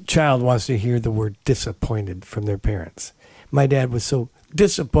 No child wants to hear the word disappointed from their parents. My dad was so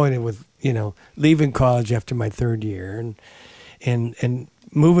disappointed with, leaving college after my third year and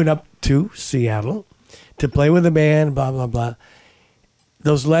moving up to Seattle to play with a band, blah, blah, blah.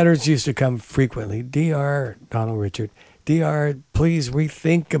 Those letters used to come frequently. DR, Donald Richard, DR, please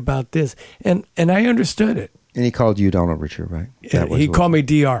rethink about this. And I understood it. And he called you Donald Richard, right? He called me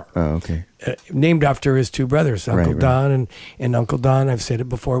DR. Oh, okay. Named after his two brothers, Uncle Right. Don and Uncle Don. I've said it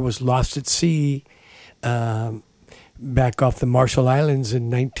before, was lost at sea back off the Marshall Islands in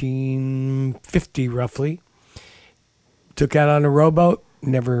 1950, roughly. Took out on a rowboat,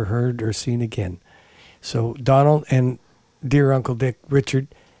 never heard or seen again. So Donald and dear Uncle Dick Richard,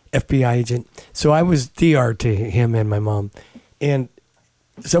 FBI agent. So I was DR to him and my mom. And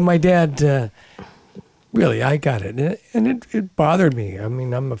So my dad, really, I got it. And it bothered me. I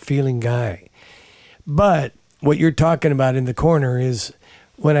mean, I'm a feeling guy. But what you're talking about in the corner is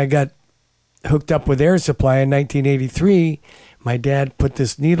when I got hooked up with Air Supply in 1983, my dad put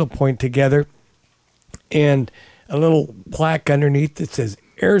this needlepoint together and a little plaque underneath that says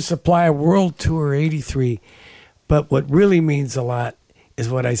Air Supply World Tour 83. But what really means a lot is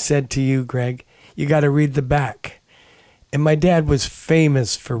what I said to you, Greg. You got to read the back. And my dad was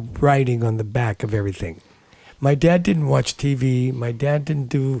famous for writing on the back of everything. My dad didn't watch TV. My dad didn't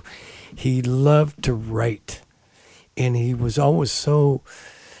do, he loved to write. And he was always so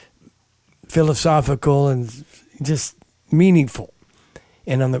philosophical and just meaningful.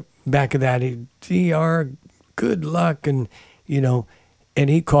 And on the back of that, DR, good luck. And, and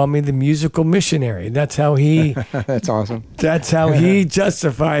he called me the musical missionary. That's how he. That's awesome. That's how he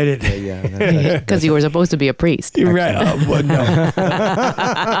justified it. Yeah. Because you were supposed to be a priest. You're right. Well, no.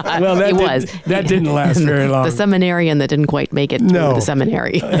 Well, that didn't last very long. The seminarian that didn't quite make it to the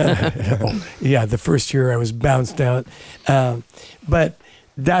seminary. Yeah, the first year I was bounced out. But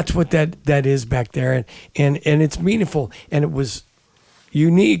that's what that is back there, and it's meaningful, and it was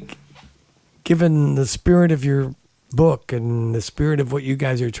unique, given the spirit of your book and the spirit of what you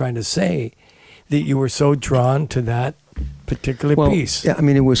guys are trying to say, that you were so drawn to that particular piece. Yeah, I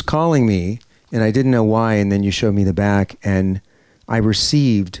mean, it was calling me, and I didn't know why, and then you showed me the back, and I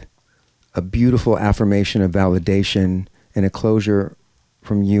received a beautiful affirmation of validation and a closure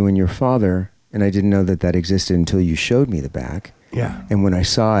from you and your father, and I didn't know that existed until you showed me the back. Yeah. And when I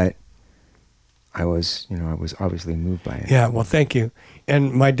saw it, I was obviously moved by it. Yeah, well, thank you.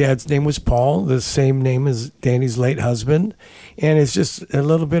 And my dad's name was Paul, the same name as Dani's late husband. And it's just a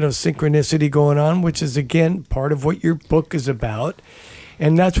little bit of synchronicity going on, which is, again, part of what your book is about.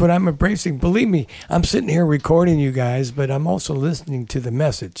 And that's what I'm embracing. Believe me, I'm sitting here recording you guys, but I'm also listening to the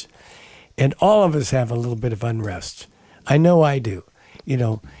message. And all of us have a little bit of unrest. I know I do.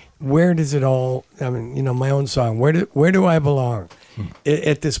 Where does it all, my own song, where do I belong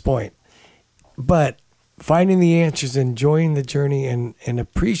at this point? But finding the answers, enjoying the journey, and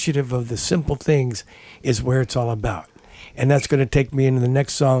appreciative of the simple things is where it's all about. And that's going to take me into the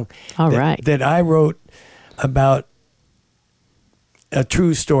next song that I wrote about a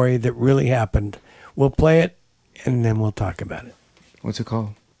true story that really happened. We'll play it, and then we'll talk about it. What's it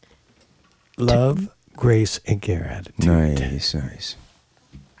called? Love, Grace, and Gratitude. Nice.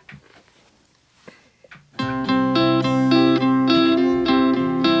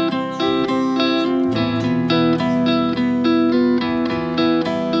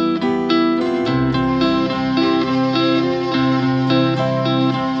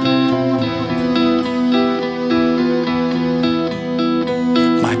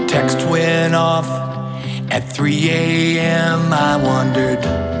 Text went off at 3 a.m. I wondered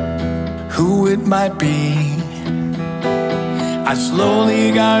who it might be. I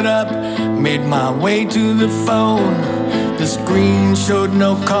slowly got up, made my way to the phone. The screen showed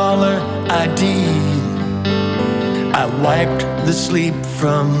no caller ID. I wiped the sleep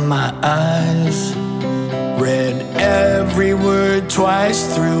from my eyes, read every word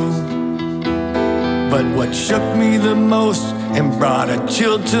twice through. But what shook me the most and brought a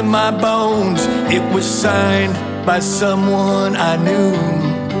chill to my bones, it was signed by someone I knew.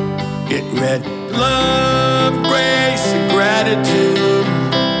 It read, love, grace, and gratitude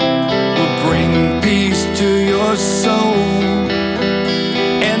will bring peace to your soul.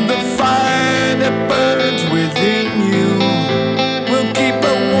 And the fire that burns within you will keep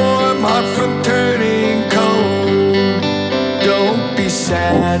a warm heart from turning cold. Don't be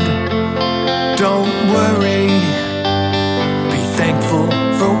sad, don't worry. Thankful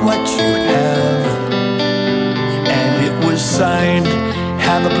for what you have. And it was signed,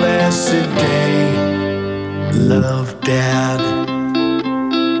 have a blessed day, love, Dad.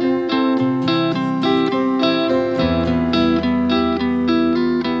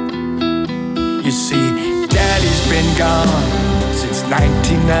 You see, Daddy's been gone since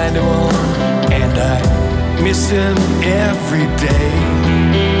 1991, and I miss him every day.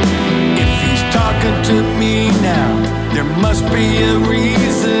 Talking to me now, there must be a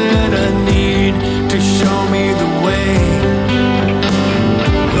reason, a need to show me the way.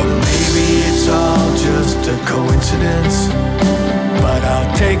 Look, maybe it's all just a coincidence, but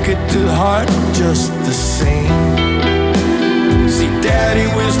I'll take it to heart just the same. See, Daddy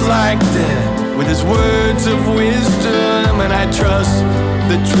was like that, with his words of wisdom, and I trust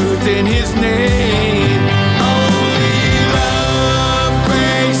the truth in his name.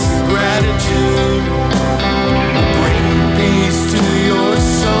 Gratitude will bring peace to your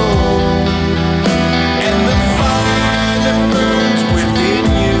soul, and the fire that burns within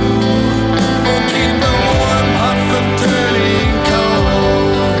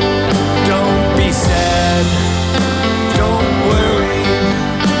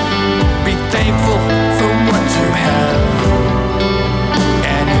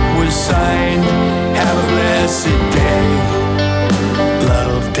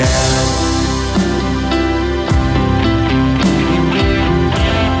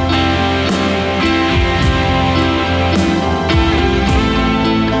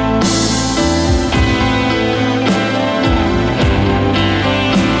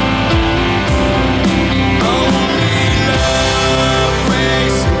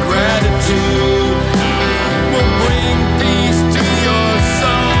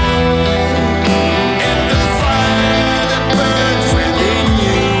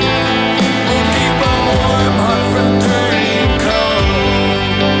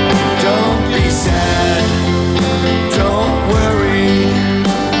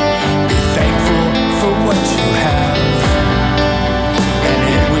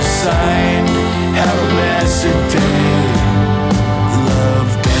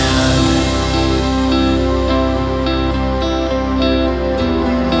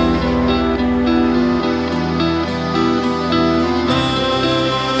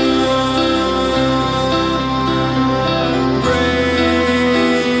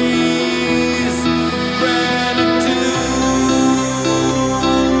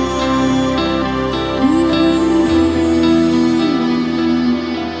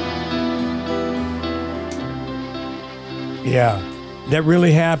Yeah. That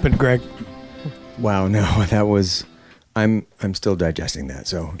really happened, Greg. Wow, no, that was. I'm still digesting that.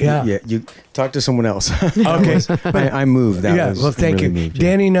 So Yeah. You talk to someone else. Okay. I moved. That was well, thank really you. moved,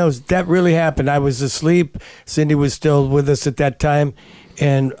 yeah. Dani knows that really happened. I was asleep. Cindy was still with us at that time,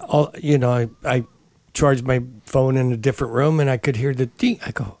 and I charged my phone in a different room, and I could hear the ding.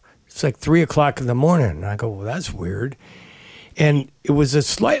 I go, it's like 3:00 in the morning, and I go, well, that's weird. And it was a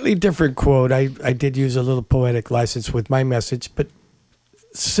slightly different quote. I did use a little poetic license with my message, but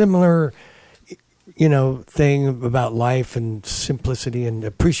similar, thing about life and simplicity and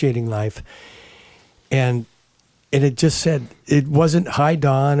appreciating life. And it just said, it wasn't hi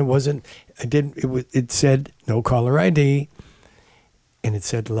Don. It wasn't, it said no caller ID, and it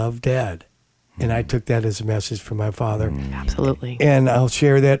said love Dad. And I took that as a message from my father. Absolutely. And I'll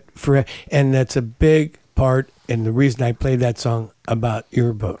share that and that's a big part, and the reason I played that song about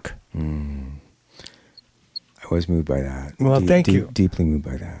your book. I was moved by that. Well, thank you. Deeply moved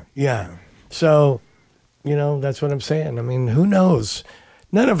by that. Yeah. So, that's what I'm saying. I mean, who knows?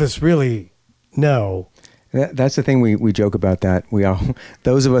 None of us really know. That's the thing we joke about that. We all,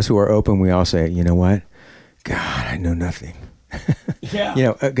 those of us who are open, we all say, you know what? God, I know nothing.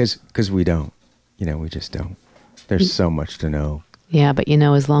 Yeah. Because we don't. We just don't. There's so much to know. Yeah, but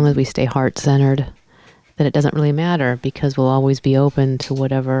as long as we stay heart-centered, then it doesn't really matter, because we'll always be open to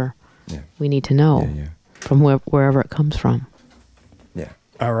whatever we need to know from wherever it comes from. Yeah.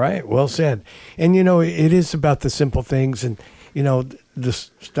 All right. Well said. And, it is about the simple things, and, the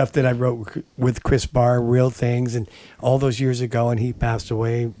stuff that I wrote with Chris Barr, Real Things, and all those years ago, and he passed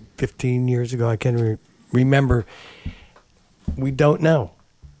away 15 years ago. I can remember. We don't know.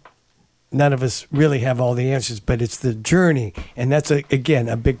 None of us really have all the answers, but it's the journey. And that's, again,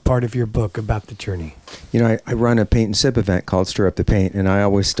 a big part of your book about the journey. I run a paint and sip event called Stir Up the Paint, and I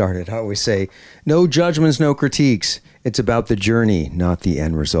always say, no judgments, no critiques. It's about the journey, not the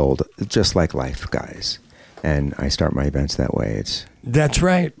end result. Just like life, guys. And I start my events that way. That's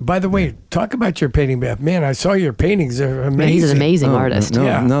right. By the way, talk about your painting, Beth. Man, I saw your paintings. They're amazing. Yeah, he's an amazing artist.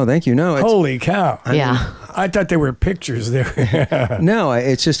 No, thank you. No, holy cow. I thought they were pictures there. No,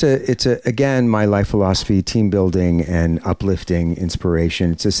 it's just again, my life philosophy, team building and uplifting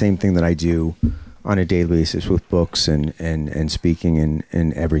inspiration. It's the same thing that I do on a daily basis with books and speaking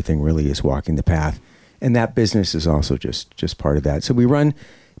and everything really is walking the path. And that business is also just part of that. So we run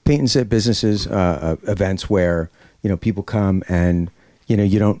paint and sip businesses, events where, people come and,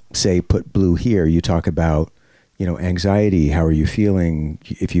 you don't say put blue here. You talk about, anxiety. How are you feeling?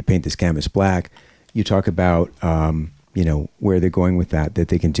 If you paint this canvas black, you talk about, where they're going with that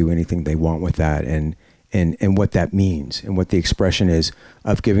they can do anything they want with that and what that means and what the expression is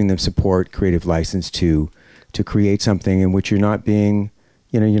of giving them support, creative license to create something in which you're not being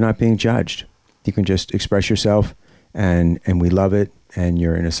judged. You can just express yourself and we love it. And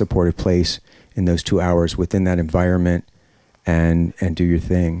you're in a supportive place in those 2 hours within that environment and do your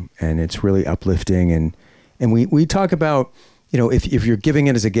thing. And it's really uplifting. And we talk about, if you're giving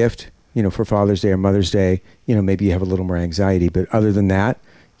it as a gift, for Father's Day or Mother's Day, maybe you have a little more anxiety. But other than that,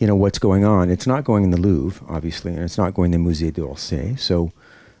 what's going on? It's not going in the Louvre, obviously, and it's not going in the Musée d'Orsay. So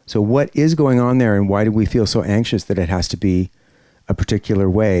what is going on there, and why do we feel so anxious that it has to be a particular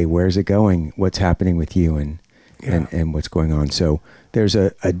way? Where is it going? What's happening with you and what's going on? So there's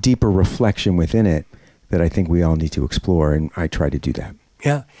a deeper reflection within it that I think we all need to explore, and I try to do that.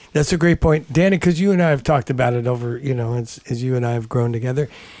 Yeah, that's a great point. Dani, because you and I have talked about it over, as you and I have grown together,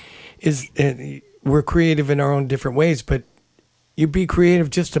 we're creative in our own different ways, but you be creative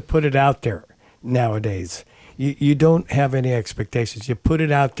just to put it out there nowadays. You don't have any expectations. You put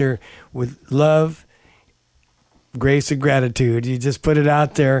it out there with love, grace, and gratitude. You just put it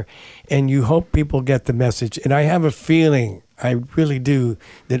out there, and you hope people get the message. And I have a feeling, I really do,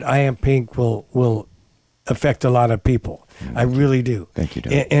 that I Am Pink will affect a lot of people. I really do. Thank you,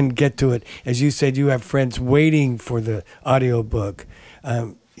 Dani. And get to it. As you said, you have friends waiting for the audio book.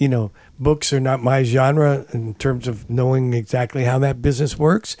 Books are not my genre in terms of knowing exactly how that business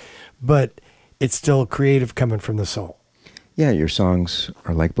works, but it's still creative coming from the soul. Yeah, your songs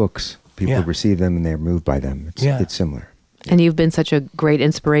are like books. People receive them and they're moved by them. It's similar. And you've been such a great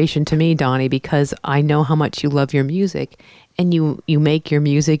inspiration to me, Dani, because I know how much you love your music. And you make your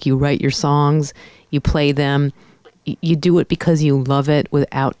music, you write your songs, you play them. You do it because you love it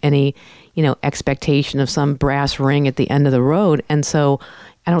without any, expectation of some brass ring at the end of the road. And so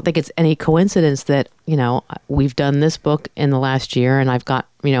I don't think it's any coincidence that, we've done this book in the last year, and I've got,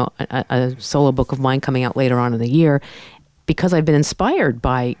 a solo book of mine coming out later on in the year, because I've been inspired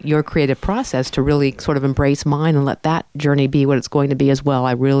by your creative process to really sort of embrace mine and let that journey be what it's going to be as well.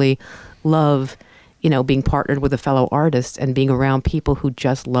 I really love being partnered with a fellow artist and being around people who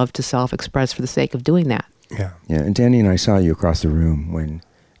just love to self-express for the sake of doing that. Yeah. Yeah, and Dani and I saw you across the room when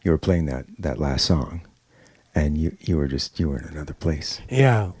you were playing that last song, and you were in another place.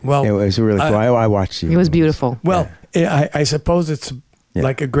 Yeah. Well, it was really cool. I watched you. It was beautiful. Well, I suppose it's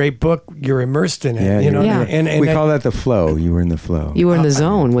like a great book. You're immersed in it. Yeah, And we call that the flow. You were in the flow. You were in the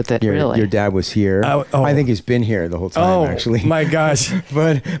zone with it, really. Your dad was here. I think he's been here the whole time, actually. My gosh.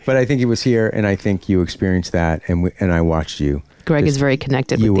 but I think he was here, and I think you experienced that, and I watched you. Greg is very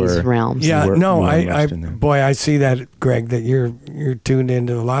connected with these realms. Yeah, I see that, Greg, that you're tuned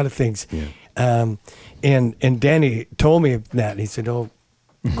into a lot of things. Yeah. And Dani told me that. He said, "Oh,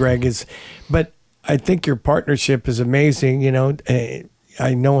 Greg is," but I think your partnership is amazing.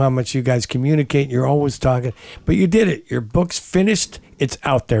 I know how much you guys communicate. You're always talking, but you did it. Your book's finished. It's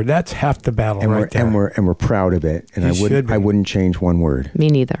out there. That's half the battle, and right there. And we're proud of it. And I wouldn't change one word. Me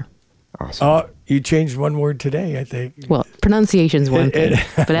neither. Awesome. Oh, you changed one word today, I think. Well, pronunciation's one thing,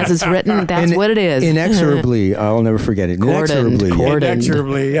 but as it's written, that's what it is. Inexorably, I'll never forget it.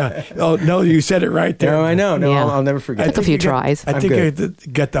 Inexorably, yeah. Oh, no, you said it right there. No, I know. No, Yeah. I'll never forget. Took a few tries. I think I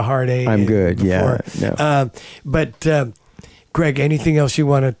got the hard A. I'm good, before. yeah. No. But, Greg, anything else you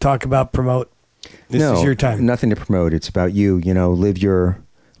want to talk about, promote? This is your time. Nothing to promote. It's about you. Live your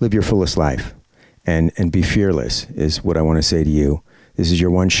fullest life, and be fearless is what I want to say to you. This is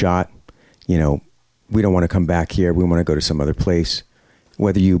your one shot. We don't want to come back here. We want to go to some other place.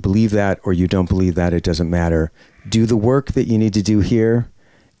 Whether you believe that or you don't believe that, it doesn't matter. Do the work that you need to do here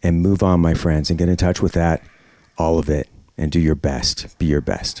and move on, my friends, and get in touch with that, all of it, and do your best. Be your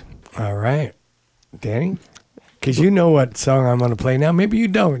best. All right. Dani? Because you know what song I'm going to play now. Maybe you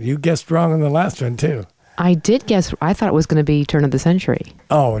don't. You guessed wrong on the last one, too. I did guess. I thought it was going to be Turn of the Century.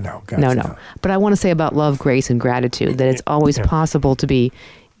 Oh, no. Gosh, no. But I want to say about love, grace, and gratitude, that it's always possible to be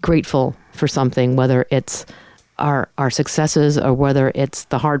grateful for something, whether it's our successes or whether it's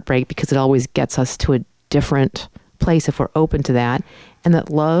the heartbreak, because it always gets us to a different place if we're open to that, and that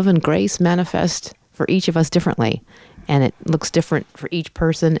love and grace manifest for each of us differently, and it looks different for each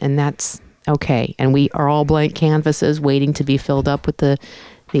person, and that's okay. And we are all blank canvases waiting to be filled up with the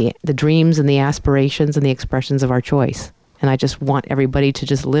dreams and the aspirations and the expressions of our choice. And I just want everybody to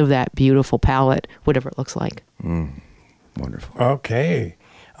just live that beautiful palette, whatever it looks like. Wonderful. Okay.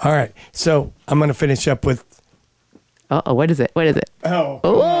 All right. So I'm going to finish up with... Uh-oh, what is it? Oh.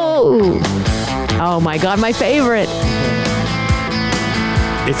 Oh, my God, my favorite.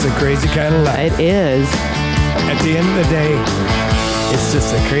 It's a crazy kind of life. It is. At the end of the day, it's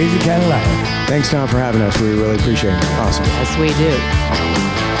just a crazy kind of life. Thanks, Tom, for having us. We really appreciate it. Awesome. Yes, we do.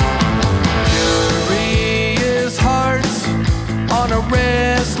 Curious hearts on a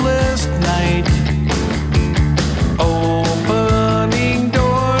restless night, opening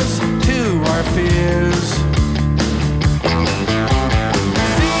doors to our fears,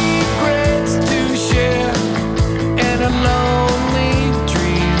 secrets to share and a lonely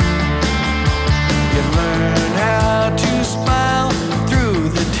dream. You learn how to smile through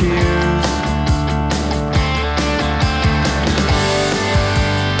the tears.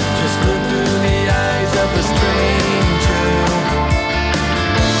 Just look through the eyes of a stranger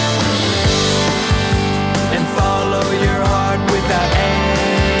and follow your heart without anger,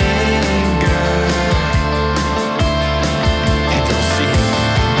 and you'll see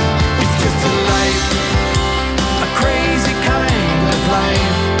it's just a life, a crazy kind of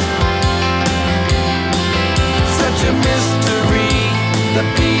life, such a mystery, the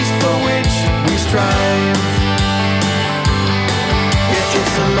peace for which we strive. Yeah,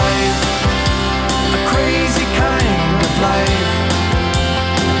 it's a life, a crazy kind of life,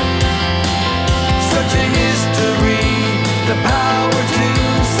 such a history, the power to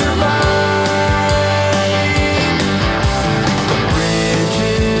survive. The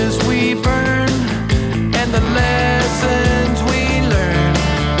bridges we burn and the lessons we learn.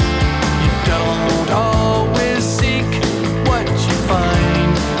 You don't always seek what you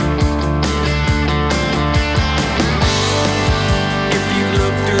find. If you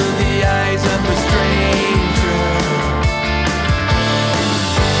look through the eyes of a stranger,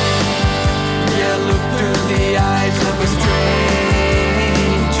 yeah, look through the eyes of a stranger,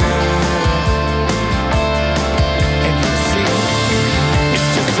 and you see it's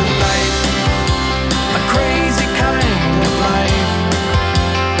just a life, a crazy kind of life,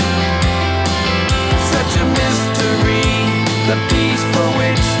 such a mystery, the peace for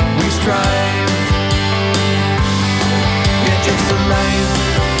which we strive. Yeah, just a life,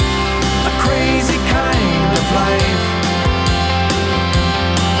 a crazy kind of life,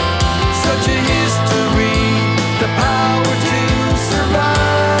 such a history, the power to survive.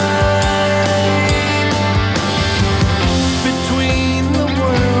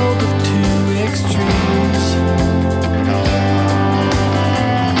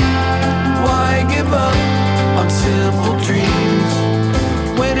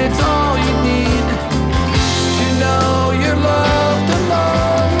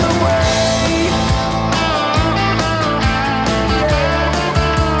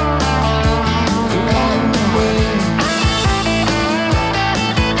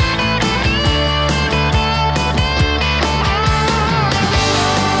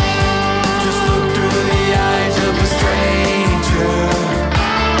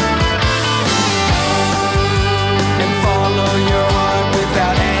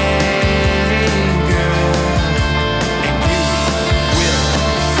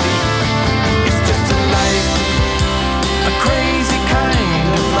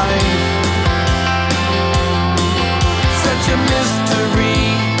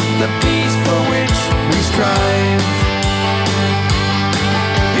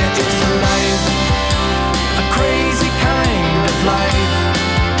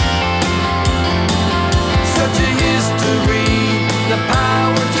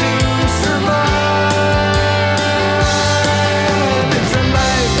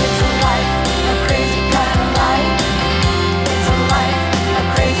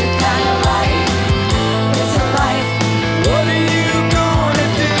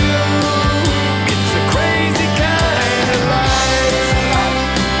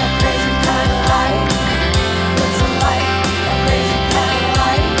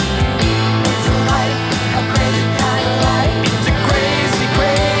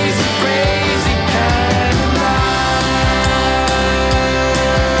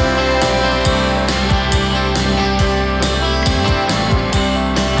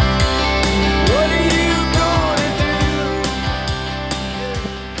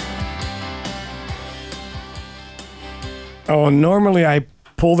 Oh, normally I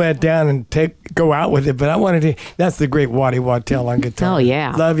pull that down and go out with it, but I wanted to. That's the great Waddy Waddell on guitar. Oh,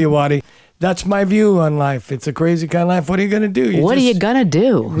 yeah. Love you, Waddy. That's my view on life. It's a crazy kind of life. What are you going to do? What are you going to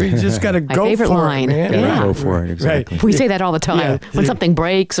do? You just got to go favorite for line. it, man. Yeah. Go for it, exactly. Right. We say that all the time. Yeah. When something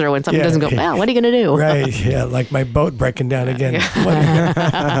breaks or when something doesn't go, well, what are you going to do? Right, yeah, like my boat breaking down again.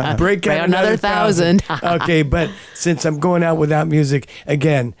 Break out another 1,000. Okay, but since I'm going out without music,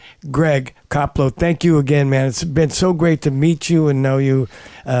 again, Greg Copploe, thank you again, man. It's been so great to meet you and know you.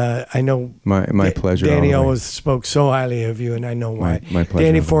 I know my pleasure. Dani always spoke so highly of you, and I know why. My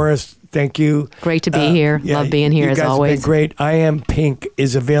pleasure. Dani, Forrest, thank you. Great to be here. Love being here you as guys always. Have been great. I Am Pink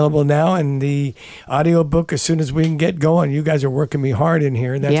is available now, and the audiobook as soon as we can get going. You guys are working me hard in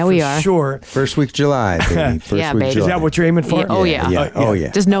here. That's we for are. Sure. First week July, baby. First Yeah, week baby. July. Is that what you're aiming for? Yeah. Oh, yeah. Oh,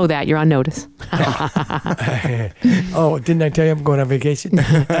 yeah. Just know that. You're on notice. Oh, didn't I tell you I'm going on vacation?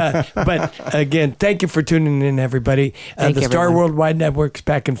 But again, thank you for tuning in, everybody. The Star everyone. Worldwide Network's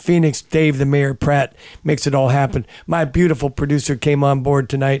back in Phoenix. Dave, the Mayor Pratt, makes it all happen. My beautiful producer came on board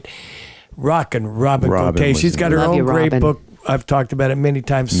tonight. Rockin' Robin Cote. She's got her Love own you, great Robin. book. I've talked about it many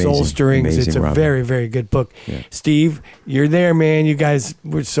times. Amazing, Soul Stirrings. amazing, It's a Robin. very, very good book. Yeah. Steve, you're there, man. You guys,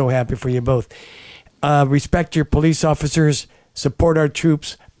 we're so happy for you both. Respect your police officers. Support our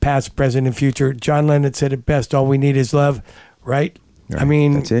troops, past, present, and future. John Lennon said it best. All we need is love, right? Right. I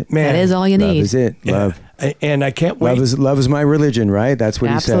mean, That's it. man. That is all you Love need. is it. Yeah. Love. And I can't wait. Love is my religion, right? That's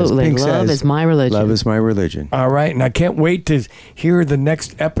what Absolutely. he says. Pink Love says, is my religion. Love is my religion. All right, and I can't wait to hear the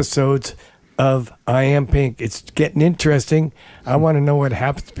next episodes of I Am Pink. It's getting interesting. I want to know what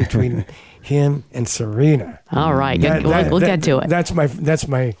happens between him and Serena. All right. We'll get to it. That's my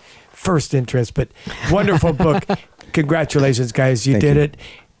first interest. But wonderful book. Congratulations, guys! You Thank did you. it.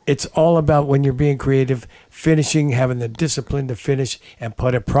 It's all about when you're being creative, finishing, having the discipline to finish and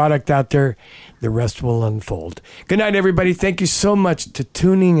put a product out there. The rest will unfold. Good night, everybody. Thank you so much to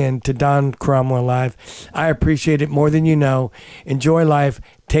tuning in to Don Cromwell Live. I appreciate it more than you know. Enjoy life,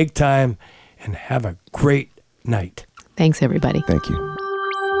 take time, and have a great night. Thanks, everybody. Thank you.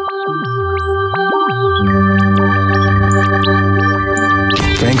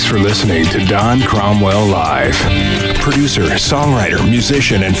 Thanks for listening to Don Cromwell Live. Producer, songwriter,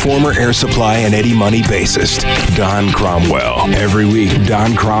 musician, and former Air Supply and Eddie Money bassist, Don Cromwell. Every week,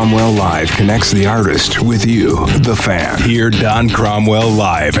 Don Cromwell Live connects the artist with you, the fan. Hear Don Cromwell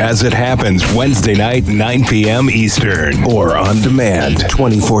Live as it happens Wednesday night, 9 p.m. Eastern, or on demand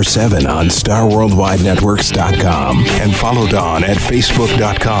 24/7 on StarWorldWideNetworks.com. And follow Don at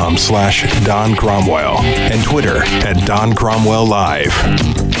Facebook.com/Don Cromwell and Twitter at Don Cromwell Live.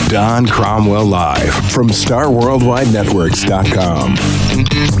 Don Cromwell Live from